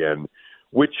over again,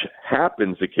 which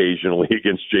happens occasionally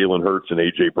against Jalen Hurts and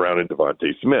A.J. Brown and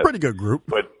Devontae Smith. Pretty good group.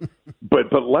 But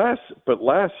last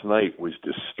night was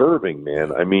disturbing,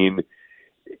 man. I mean,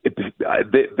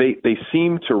 they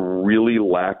seem to really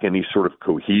lack any sort of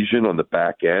cohesion on the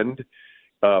back end.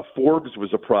 Forbes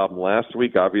was a problem last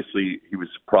week. Obviously, he was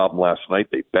a problem last night.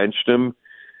 They benched him.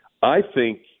 I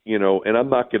think, and I'm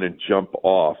not going to jump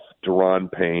off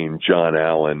Daron Payne, John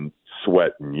Allen,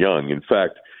 Sweat, and Young. In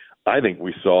fact, I think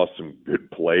we saw some good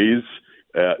plays,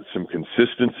 some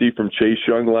consistency from Chase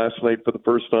Young last night for the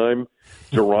first time.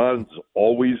 Daron's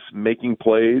always making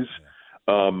plays.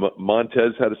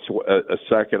 Montez had a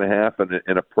sack and a half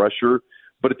and a pressure.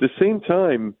 But at the same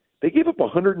time, they gave up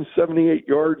 178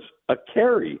 yards a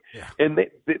carry. Yeah. And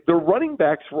their running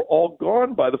backs were all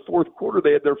gone by the fourth quarter.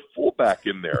 They had their fullback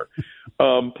in there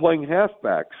playing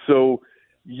halfback. So,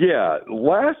 yeah,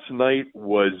 last night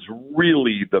was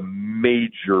really the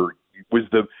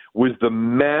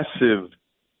massive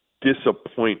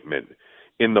disappointment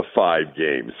in the 5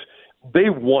 games.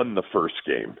 They won the first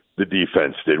game, the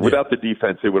defense did. Yeah. Without the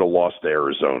defense, they would have lost to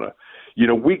Arizona.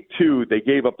 Week 2, they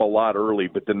gave up a lot early,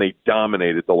 but then they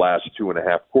dominated the last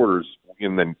 2.5 quarters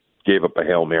and then gave up a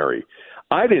Hail Mary.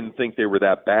 I didn't think they were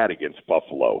that bad against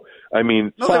Buffalo. I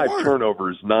mean, 5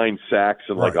 turnovers, 9 sacks,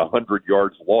 and like 100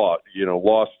 yards lost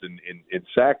in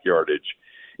sack yardage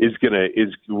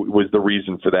was the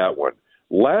reason for that one.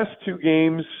 Last 2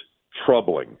 games,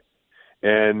 troubling.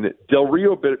 And Del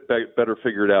Rio better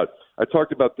figure it out. I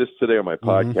talked about this today on my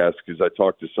podcast because I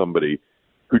talked to somebody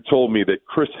who told me that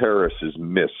Chris Harris is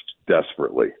missed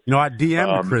desperately. I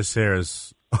DM'd Chris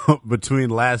Harris between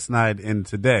last night and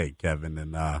today, Kevin.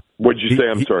 And what'd you say?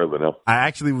 I'm sorry, Lynnell. I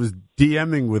actually was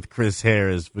DMing with Chris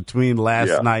Harris between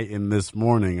last night and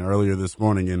earlier this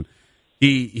morning, and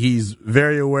he's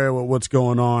very aware of what's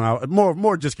going on.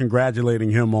 More just congratulating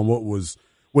him on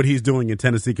what he's doing in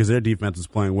Tennessee because their defense is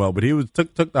playing well. But he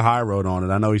took the high road on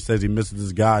it. I know he says he misses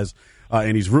his guys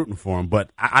and he's rooting for him,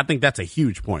 but I think that's a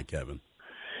huge point, Kevin.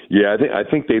 Yeah, I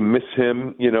think they miss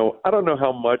him. I don't know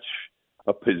how much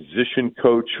a position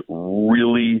coach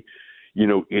really,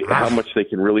 how much they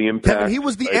can really impact. Kevin, he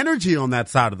was the energy on that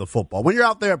side of the football. When you're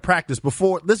out there at practice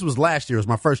this was last year, it was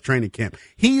my first training camp.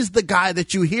 He's the guy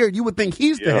that you hear. You would think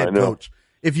he's the head coach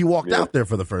if you walked out there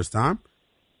for the first time.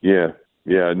 Yeah.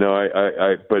 No,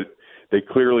 but they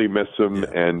clearly miss him.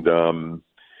 Yeah. And,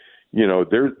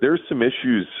 there's some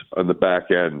issues on the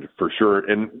back end for sure.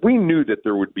 And we knew that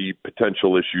there would be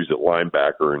potential issues at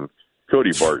linebacker, and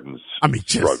Cody Barton's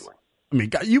struggling.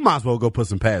 You might as well go put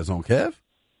some pads on, Kev.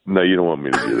 No, you don't want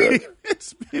me to do that.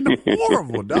 It's been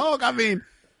horrible, dog. I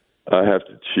have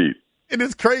to cheat. And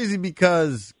it's crazy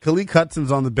because Khaleke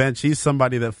Hudson's on the bench. He's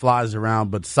somebody that flies around,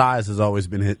 but size has always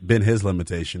been his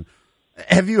limitation.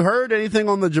 Have you heard anything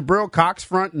on the Jabril Cox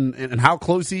front and how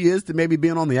close he is to maybe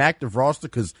being on the active roster?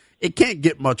 Because it can't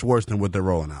get much worse than what they're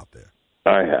rolling out there.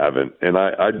 I haven't, and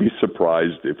I'd be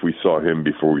surprised if we saw him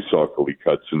before we saw Khaleke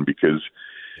Hudson, because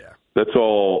that's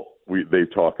all they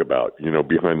talk about,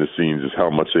 behind the scenes, is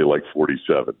how much they like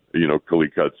 47,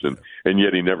 Khaleke Hudson, and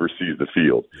yet he never sees the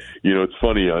field. It's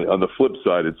funny, on the flip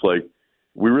side, it's like,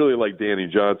 we really like Danny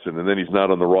Johnson, and then he's not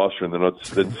on the roster, and then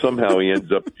somehow he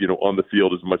ends up, on the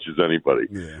field as much as anybody.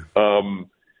 Yeah.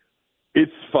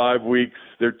 It's 5 weeks.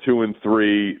 They're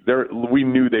 2-3. We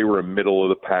knew they were a middle of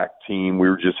the pack team. We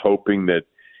were just hoping that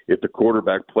if the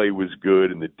quarterback play was good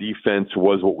and the defense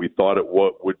was what we thought it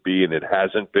would be, and it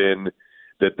hasn't been,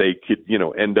 that they could,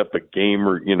 end up a game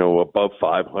or, above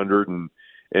 500 and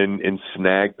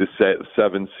snag the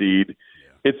 7 seed.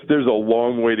 There's a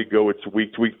long way to go. It's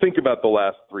week to week. Think about the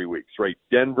last 3 weeks, right?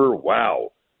 Denver,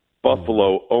 wow.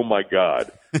 Buffalo, oh my God.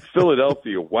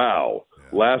 Philadelphia, wow.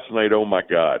 Last night, oh my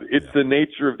God. It's the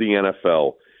nature of the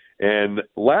NFL. And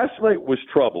last night was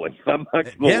troubling. I'm not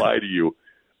going to lie to you.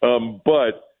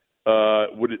 But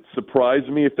would it surprise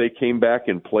me if they came back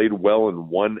and played well and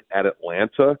won at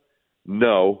Atlanta?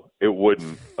 No, it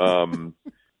wouldn't. But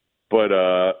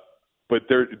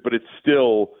it's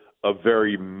still a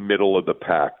very middle of the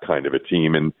pack kind of a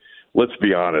team. And let's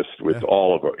be honest with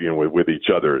all of with each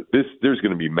other. There's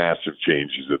going to be massive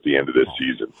changes at the end of this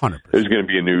season. 100%. There's going to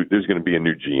be a new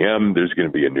GM. There's going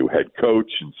to be a new head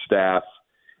coach and staff,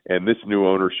 and this new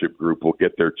ownership group will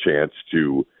get their chance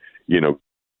to,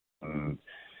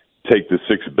 take the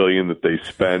 $6 billion that they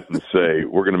spent and say,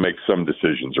 we're going to make some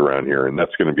decisions around here, and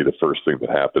that's going to be the first thing that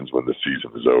happens when the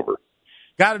season is over.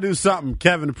 Got to do something.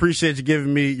 Kevin, appreciate you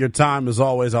giving me your time as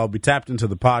always. I'll be tapped into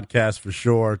the podcast for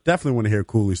sure. Definitely want to hear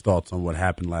Cooley's thoughts on what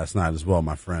happened last night as well,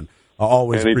 my friend. I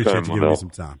always appreciate you giving me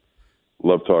some time.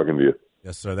 Love talking to you.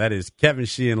 Yes, sir. That is Kevin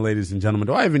Sheehan, ladies and gentlemen.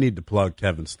 Do I even need to plug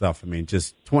Kevin's stuff?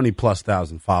 Just 20+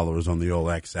 thousand followers on the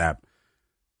old X app.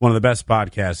 One of the best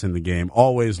podcasts in the game.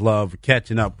 Always love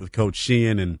catching up with Coach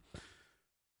Sheehan, and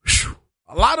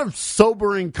a lot of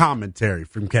sobering commentary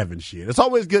from Kevin Sheehan. It's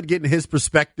always good getting his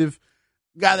perspective.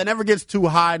 Guy that never gets too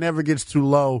high, never gets too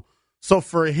low. So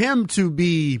for him to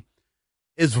be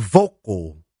as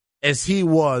vocal as he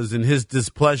was in his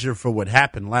displeasure for what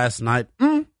happened last night,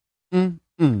 it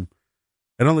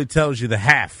only tells you the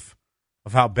half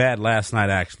of how bad last night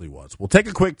actually was. We'll take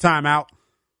a quick time out.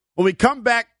 When we come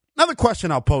back, another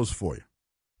question I'll pose for you.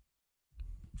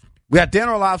 We got Dan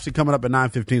Orlovsky coming up at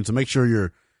 9:15, so make sure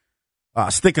you're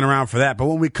sticking around for that. But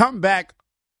when we come back,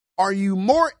 are you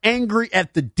more angry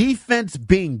at the defense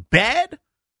being bad,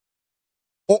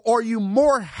 or are you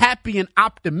more happy and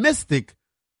optimistic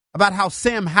about how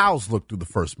Sam Howell's looked through the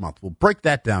first month? We'll break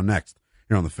that down next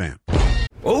here on The Fan.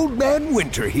 Old Man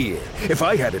Winter here. If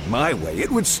I had it my way, it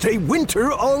would stay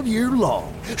winter all year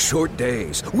long. Short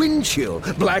days, wind chill,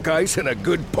 black ice, and a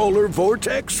good polar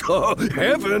vortex. Oh,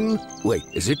 heaven. Wait,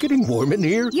 is it getting warm in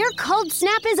here? Your cold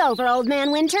snap is over, Old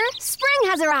Man Winter.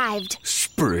 Spring has arrived.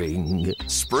 Spring.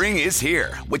 Spring is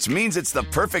here, which means it's the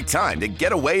perfect time to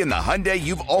get away in the Hyundai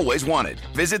you've always wanted.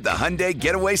 Visit the Hyundai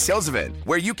Getaway Sales Event,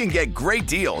 where you can get great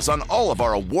deals on all of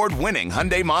our award-winning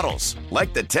Hyundai models,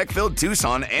 like the tech-filled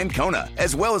Tucson and Kona,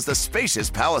 as well as the spacious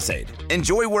Palisade.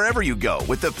 Enjoy wherever you go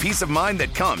with the peace of mind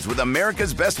that comes with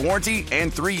America's best warranty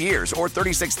and 3 years or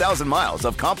 36,000 miles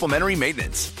of complimentary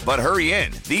maintenance. But hurry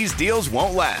in, these deals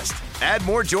won't last. Add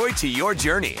more joy to your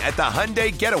journey at the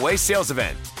Hyundai Getaway Sales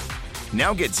Event.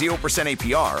 Now get 0%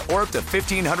 APR or up to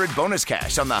 $1,500 bonus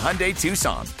cash on the Hyundai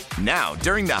Tucson. Now,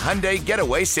 during the Hyundai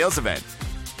Getaway Sales Event.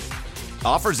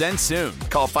 Offers end soon.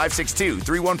 Call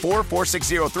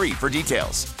 562-314-4603 for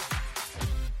details.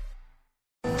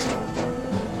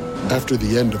 After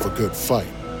the end of a good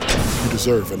fight, you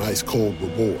deserve an ice-cold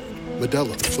reward.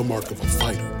 Modelo is the mark of a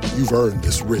fighter. You've earned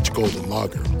this rich golden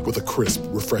lager with a crisp,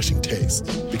 refreshing taste.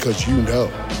 Because you know,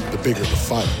 the bigger the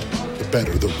fight, the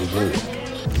better the reward.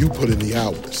 You put in the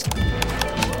hours,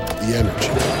 the energy,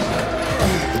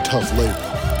 the tough labor.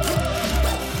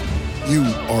 You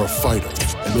are a fighter,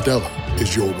 and Modelo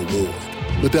is your reward.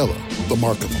 Modelo, the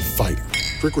mark of a fighter.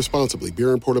 Drink responsibly.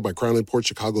 Beer imported by Crown Imports,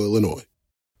 Chicago, Illinois.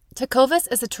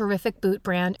 Tecovas is a terrific boot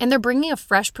brand, and they're bringing a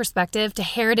fresh perspective to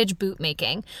heritage boot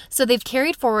making. So they've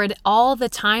carried forward all the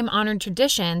time-honored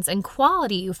traditions and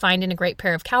quality you find in a great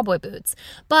pair of cowboy boots,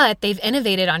 but they've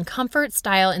innovated on comfort,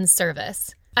 style, and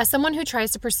service. As someone who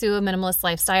tries to pursue a minimalist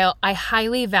lifestyle, I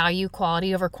highly value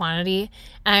quality over quantity,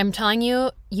 and I'm telling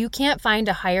you, you can't find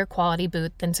a higher quality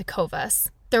boot than Tecovas.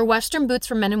 Their Western boots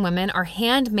for men and women are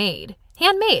handmade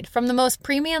from the most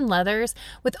premium leathers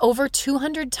with over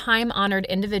 200 time-honored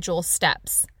individual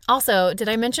steps. Also, did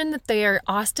I mention that they are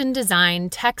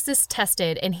Austin-designed,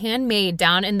 Texas-tested, and handmade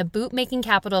down in the boot-making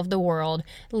capital of the world,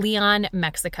 Leon,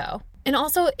 Mexico? And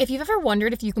also, if you've ever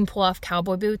wondered if you can pull off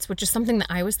cowboy boots, which is something that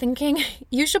I was thinking,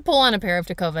 you should pull on a pair of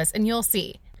Tecovas and you'll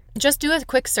see. Just do a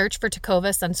quick search for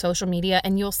Tecovas on social media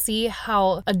and you'll see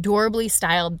how adorably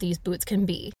styled these boots can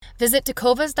be. Visit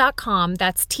tecovas.com,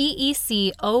 that's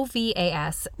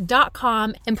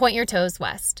TECOVAS.com, and point your toes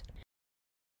west.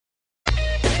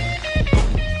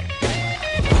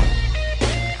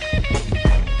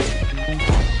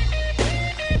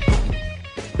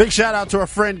 Big shout out to our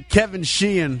friend Kevin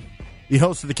Sheehan, the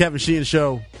host of the Kevin Sheehan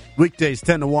Show, weekdays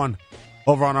 10 to 1.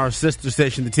 Over on our sister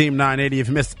station, the Team 980. If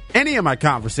you missed any of my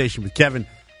conversation with Kevin,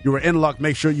 you were in luck.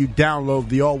 Make sure you download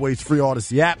the always free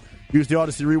Odyssey app. Use the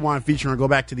Odyssey Rewind feature and go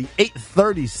back to the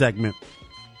 8:30 segment.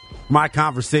 My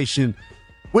conversation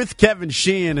with Kevin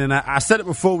Sheehan, and I said it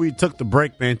before we took the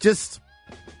break, man. Just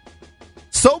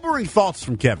sobering thoughts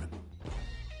from Kevin.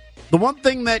 The one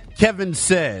thing that Kevin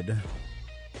said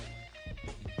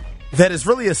that is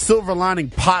really a silver lining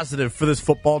positive for this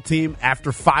football team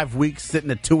after 5 weeks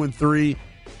sitting at 2-3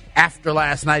 after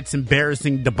last night's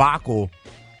embarrassing debacle,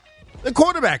 the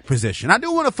quarterback position. I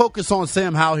do want to focus on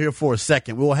Sam Howell here for a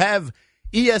second. We'll have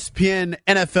ESPN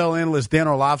NFL analyst Dan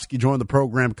Orlovsky join the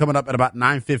program coming up at about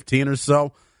 9:15 or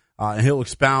so. And he'll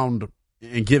expound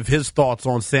and give his thoughts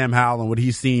on Sam Howell and what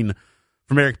he's seen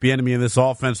from Eric Bieniemy in this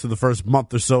offense through the first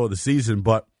month or so of the season.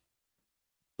 But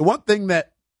the one thing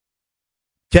that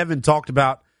Kevin talked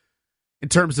about in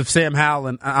terms of Sam Howell,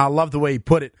 and I love the way he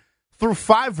put it, through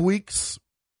 5 weeks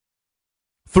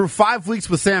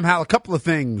with Sam Howell, a couple of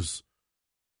things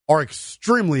are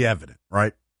extremely evident,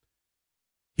 right?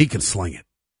 He can sling it.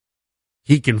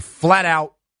 He can flat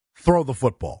out throw the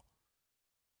football.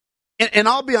 And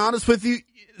I'll be honest with you,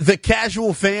 the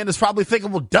casual fan is probably thinking,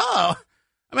 well, duh. I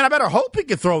mean, I better hope he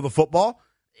can throw the football.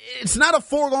 It's not a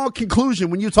foregone conclusion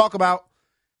when you talk about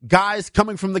guys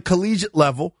coming from the collegiate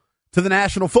level to the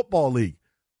National Football League.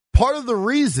 Part of the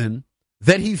reason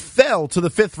that he fell to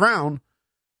the 5th round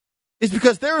is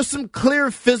because there are some clear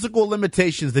physical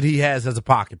limitations that he has as a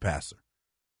pocket passer.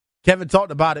 Kevin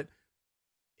talked about it.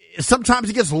 Sometimes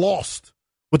he gets lost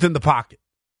within the pocket,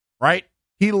 right?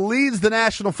 He leads the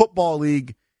National Football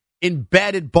League in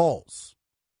batted balls.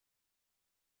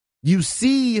 You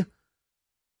see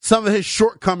some of his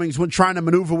shortcomings when trying to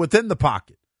maneuver within the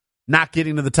pocket. Not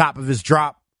getting to the top of his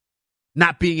drop,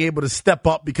 not being able to step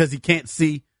up because he can't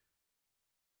see.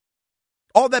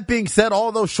 All that being said,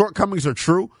 all those shortcomings are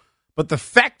true, but the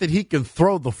fact that he can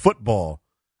throw the football,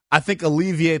 I think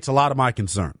alleviates a lot of my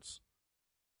concerns.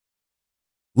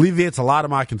 He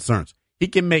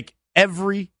can make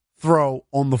every throw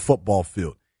on the football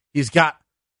field. He's got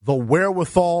the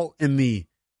wherewithal and the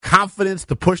confidence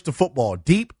to push the football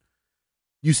deep.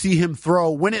 You see him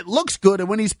throw when it looks good and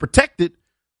when he's protected,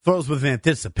 throws with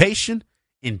anticipation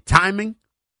and timing.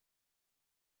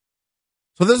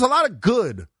 So there's a lot of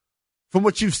good from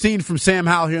what you've seen from Sam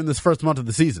Howell here in this first month of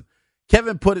the season.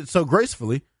 Kevin put it so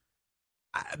gracefully.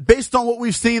 Based on what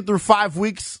we've seen through 5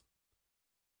 weeks,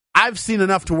 I've seen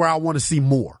enough to where I want to see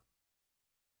more.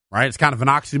 Right? It's kind of an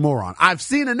oxymoron. I've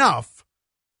seen enough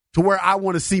to where I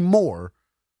want to see more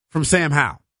from Sam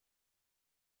Howell.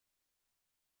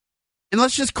 And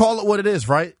let's just call it what it is,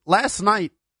 right? Last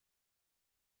night,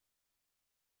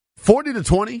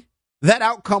 40-20, that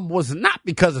outcome was not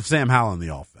because of Sam Howell in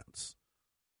the offense.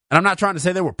 And I'm not trying to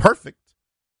say they were perfect,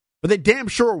 but they damn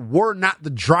sure were not the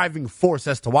driving force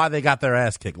as to why they got their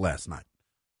ass kicked last night.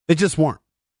 They just weren't.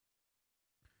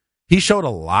 He showed a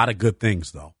lot of good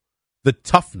things, though. The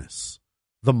toughness,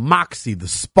 the moxie, the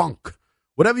spunk,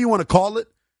 whatever you want to call it,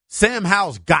 Sam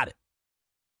Howell's got it.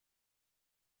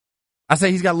 I say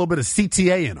he's got a little bit of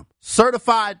CTA in him.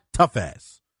 Certified tough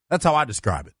ass. That's how I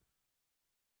describe it.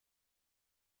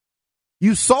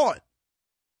 You saw it.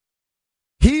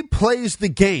 He plays the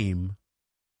game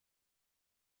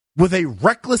with a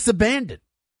reckless abandon.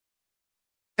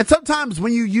 And sometimes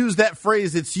when you use that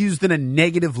phrase, it's used in a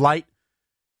negative light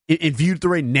and viewed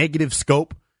through a negative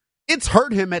scope. it's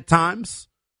hurt him at times,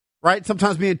 right?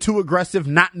 Sometimes being too aggressive,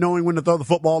 not knowing when to throw the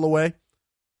football away.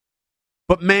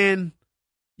 But, man,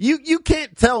 you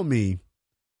can't tell me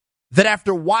that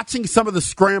after watching some of the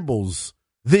scrambles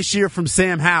this year from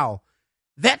Sam Howell,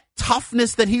 that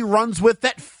toughness that he runs with,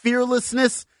 that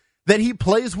fearlessness that he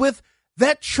plays with,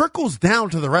 that trickles down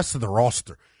to the rest of the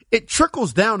roster. It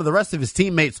trickles down to the rest of his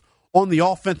teammates on the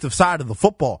offensive side of the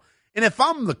football. And if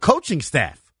I'm the coaching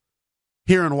staff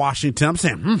here in Washington, I'm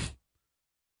saying,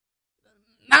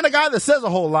 not a guy that says a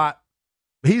whole lot.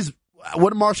 He's,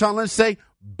 what did Marshawn Lynch say?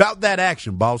 About that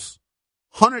action, boss.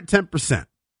 110%.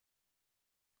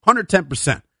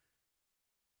 110%.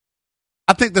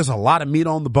 I think there's a lot of meat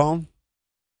on the bone.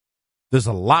 There's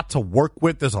a lot to work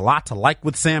with. There's a lot to like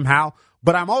with Sam Howell.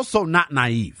 But I'm also not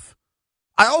naive.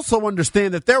 I also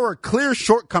understand that there are clear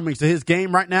shortcomings to his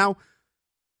game right now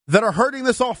that are hurting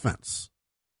this offense.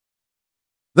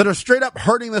 That are straight up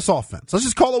hurting this offense. Let's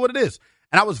just call it what it is.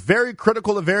 And I was very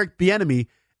critical of Eric Bieniemy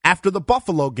after the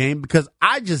Buffalo game because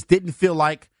I just didn't feel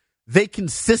like they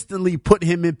consistently put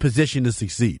him in position to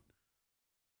succeed.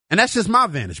 And that's just my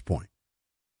vantage point.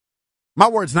 My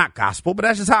word's not gospel, but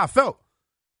that's just how I felt.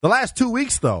 The last 2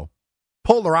 weeks, though,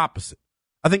 polar opposite.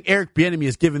 I think Eric Bieniemy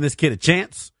has given this kid a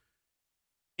chance.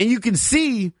 And you can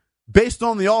see, based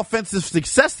on the offensive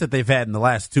success that they've had in the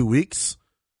last 2 weeks,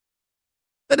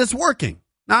 that it's working.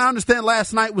 Now, I understand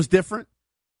last night was different.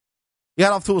 You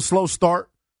got off to a slow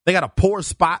start. They got a poor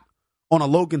spot on a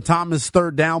Logan Thomas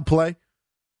third down play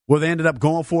where they ended up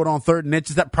going for it on 3rd and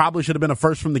inches. That probably should have been a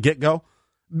first from the get-go.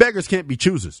 Beggars can't be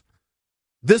choosers.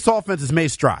 This offense has made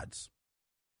strides.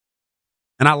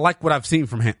 And I like what I've seen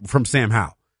from Sam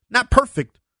Howell. Not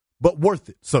perfect, but worth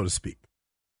it, so to speak.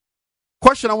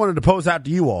 Question I wanted to pose out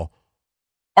to you all.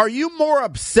 Are you more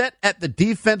upset at the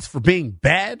defense for being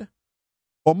bad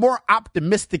or more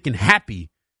optimistic and happy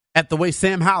at the way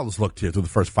Sam Howell has looked here through the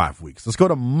first 5 weeks? Let's go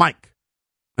to Mike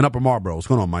in Upper Marlboro. What's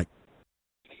going on, Mike?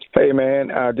 Hey,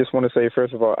 man, I just want to say,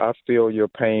 first of all, I feel your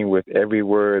pain with every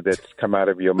word that's come out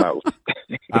of your mouth.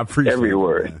 I appreciate every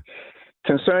word. Man.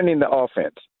 Concerning the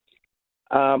offense,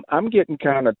 I'm getting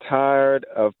kind of tired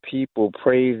of people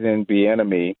praising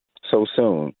Bieniemy so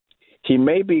soon. He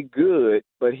may be good,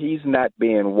 but he's not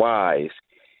being wise.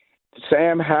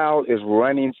 Sam Howell is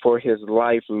running for his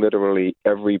life literally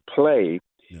every play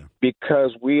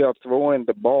because we are throwing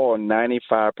the ball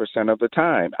 95% of the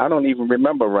time. I don't even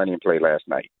remember running play last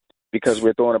night because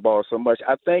we're throwing the ball so much.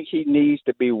 I think he needs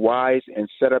to be wise and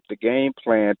set up the game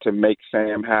plan to make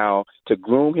Sam Howell, to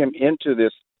groom him into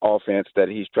this offense that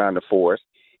he's trying to force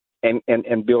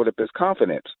and build up his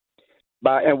confidence.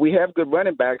 And we have good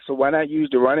running backs, so why not use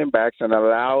the running backs and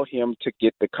allow him to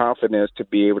get the confidence to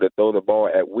be able to throw the ball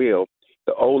at will?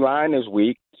 The O-line is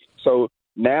weak, so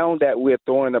now that we're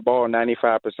throwing the ball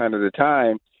 95% of the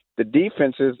time, the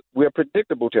defenses, we're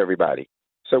predictable to everybody.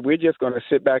 So we're just going to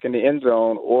sit back in the end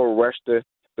zone or rush the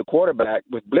quarterback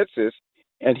with blitzes,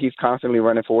 and he's constantly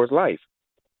running for his life.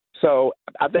 So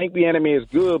I think Bieniemy is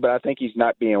good, but I think he's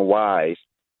not being wise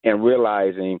and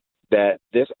realizing that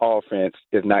this offense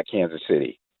is not Kansas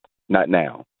City. Not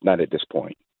now. Not at this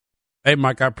point. Hey,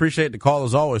 Mike, I appreciate the call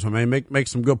as always, man. Make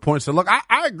some good points. And look,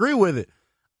 I agree with it.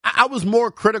 I was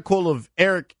more critical of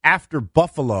Eric after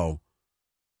Buffalo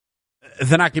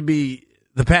than I could be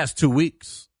the past 2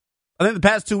 weeks. I think the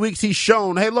past 2 weeks he's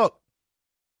shown, hey, look,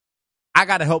 I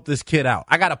got to help this kid out.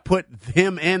 I got to put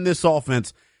him and this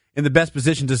offense in the best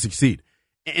position to succeed.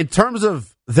 In terms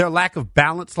of their lack of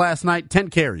balance last night, 10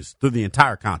 carries through the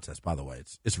entire contest, by the way.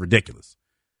 It's ridiculous.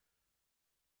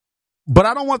 But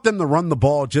I don't want them to run the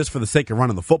ball just for the sake of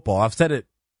running the football. I've said it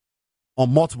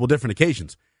on multiple different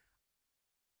occasions.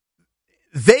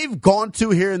 They've gone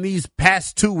to here in these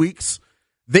past 2 weeks,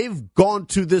 they've gone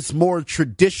to this more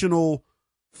traditional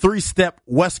 3-step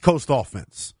West Coast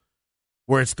offense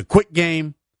where it's the quick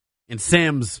game and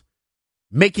Sam's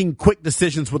making quick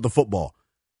decisions with the football.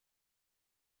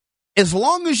 As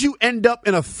long as you end up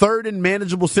in a 3rd and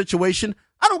manageable situation,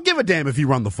 I don't give a damn if you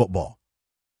run the football.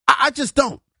 I just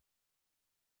don't.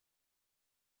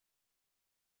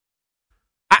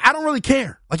 I don't really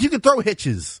care. Like, you can throw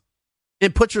hitches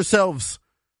and put yourselves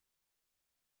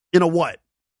in a what?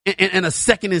 In a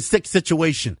 2nd and 6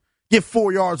 situation. Get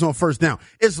 4 yards on 1st down.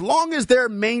 As long as they're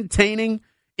maintaining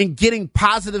and getting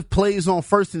positive plays on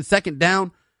 1st and 2nd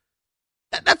down,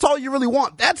 that's all you really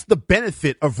want. That's the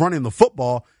benefit of running the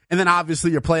football. And then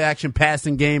obviously your play action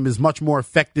passing game is much more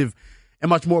effective and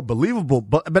much more believable.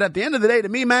 But at the end of the day, to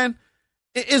me, man,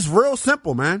 it's real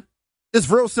simple, man. It's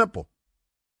real simple.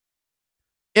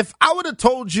 If I would have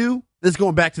told you, this is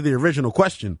going back to the original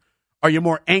question, are you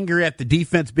more angry at the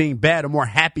defense being bad or more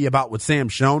happy about what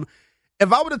Sam's shown?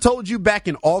 If I would have told you back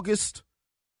in August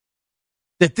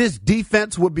that this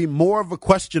defense would be more of a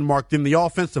question mark than the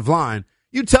offensive line,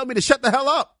 you'd tell me to shut the hell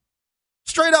up.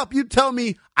 Straight up, you'd tell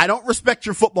me, I don't respect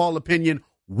your football opinion.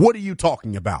 What are you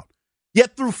talking about?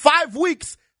 Yet through 5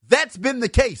 weeks, that's been the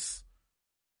case.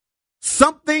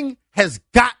 Something has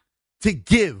got to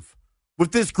give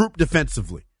with this group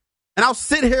defensively. And I'll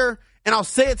sit here and I'll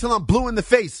say it till I'm blue in the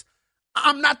face.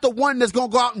 I'm not the one that's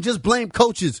going to go out and just blame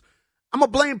coaches. I'm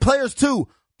going to blame players too.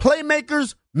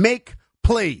 Playmakers make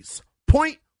plays.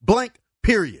 Point blank,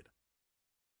 period.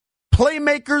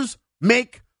 Playmakers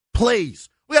make plays.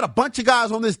 We got a bunch of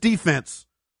guys on this defense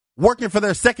working for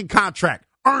their second contract.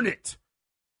 Earn it.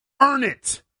 Earn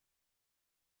it.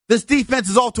 This defense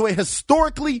is off to a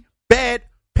historically bad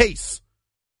pace.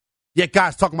 Yet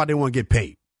guys talking about they want to get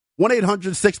paid.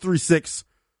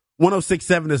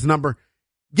 1-800-636-1067 is the number.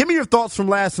 Give me your thoughts from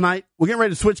last night. We're getting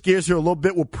ready to switch gears here a little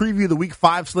bit. We'll preview the Week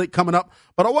 5 slate coming up.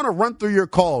 But I want to run through your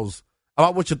calls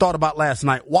about what you thought about last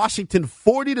night. Washington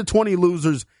 40-20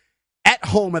 losers at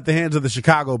home at the hands of the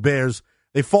Chicago Bears.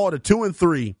 They fall to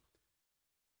 2-3.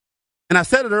 And I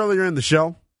said it earlier in the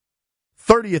show,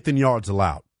 30th in yards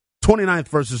allowed, 29th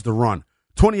versus the run,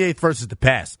 28th versus the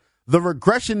pass. The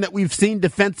regression that we've seen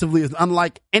defensively is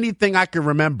unlike anything I can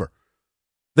remember.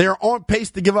 They are on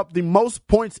pace to give up the most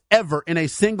points ever in a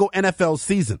single NFL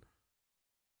season.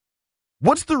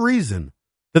 What's the reason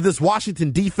that this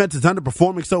Washington defense is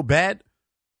underperforming so bad?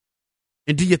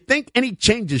 And do you think any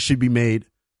changes should be made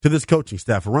to this coaching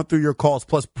staff? We'll run through your calls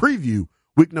plus preview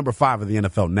Week number 5 of the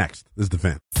NFL next. This is The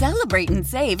Fan. Celebrate and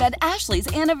save at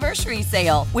Ashley's Anniversary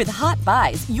Sale. With Hot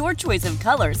Buys, your choice of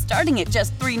colors starting at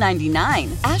just $3.99.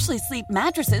 Ashley Sleep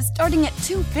mattresses starting at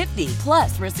 $2.50.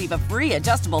 Plus, receive a free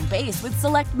adjustable base with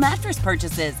select mattress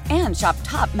purchases. And shop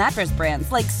top mattress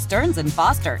brands like Stearns &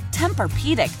 Foster,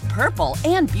 Tempur-Pedic, Purple,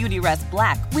 and Beautyrest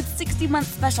Black with 60-month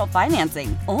special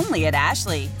financing. Only at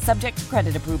Ashley. Subject to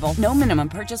credit approval. No minimum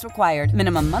purchase required.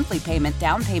 Minimum monthly payment,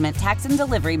 down payment, tax, and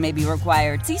delivery may be required.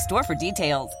 See store for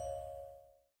details.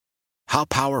 How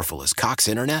powerful is Cox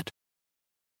Internet?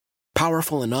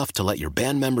 Powerful enough to let your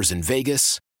band members in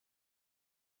Vegas,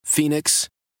 Phoenix,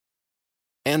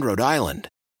 and Rhode Island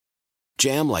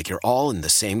jam like you're all in the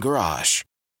same garage.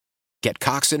 Get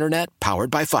Cox Internet powered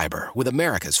by fiber with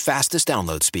America's fastest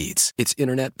download speeds. It's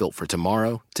internet built for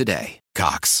tomorrow, today.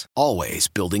 Cox, always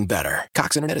building better.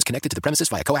 Cox Internet is connected to the premises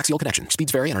via coaxial connection.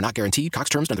 Speeds vary and are not guaranteed. Cox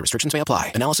terms and other restrictions may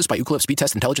apply. Analysis by Ookla Speed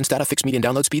Test Intelligence Data. Fixed median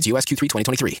download speeds. US Q3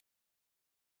 2023.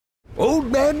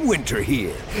 Old Man Winter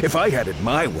here. If I had it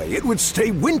my way, it would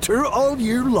stay winter all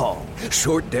year long.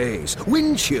 Short days,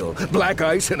 wind chill, black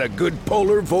ice, and a good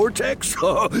polar vortex.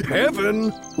 Oh,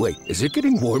 heaven. Wait, is it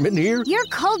getting warm in here? Your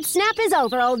cold snap is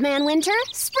over, Old Man Winter.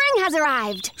 Spring has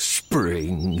arrived.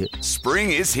 Spring.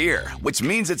 Spring is here, which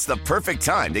means it's the perfect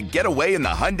time to get away in the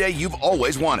Hyundai you've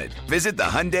always wanted. Visit the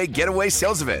Hyundai Getaway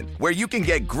Sales Event, where you can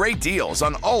get great deals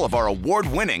on all of our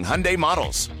award-winning Hyundai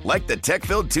models, like the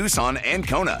tech-filled Tucson and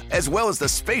Kona, as well as the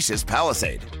spacious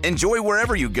Palisade. Enjoy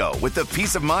wherever you go with the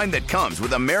peace of mind that comes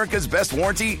with America's best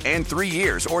warranty and 3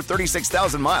 years or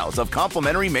 36,000 miles of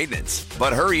complimentary maintenance.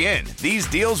 But hurry in, these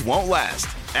deals won't last.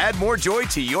 Add more joy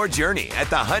to your journey at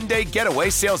the Hyundai Getaway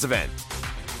Sales Event.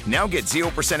 Now get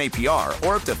 0% APR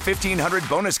or up to $1,500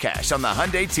 bonus cash on the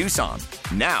Hyundai Tucson.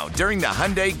 Now, during the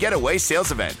Hyundai Getaway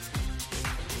Sales Event.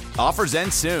 Offers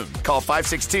end soon. Call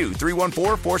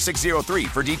 562-314-4603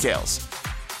 for details.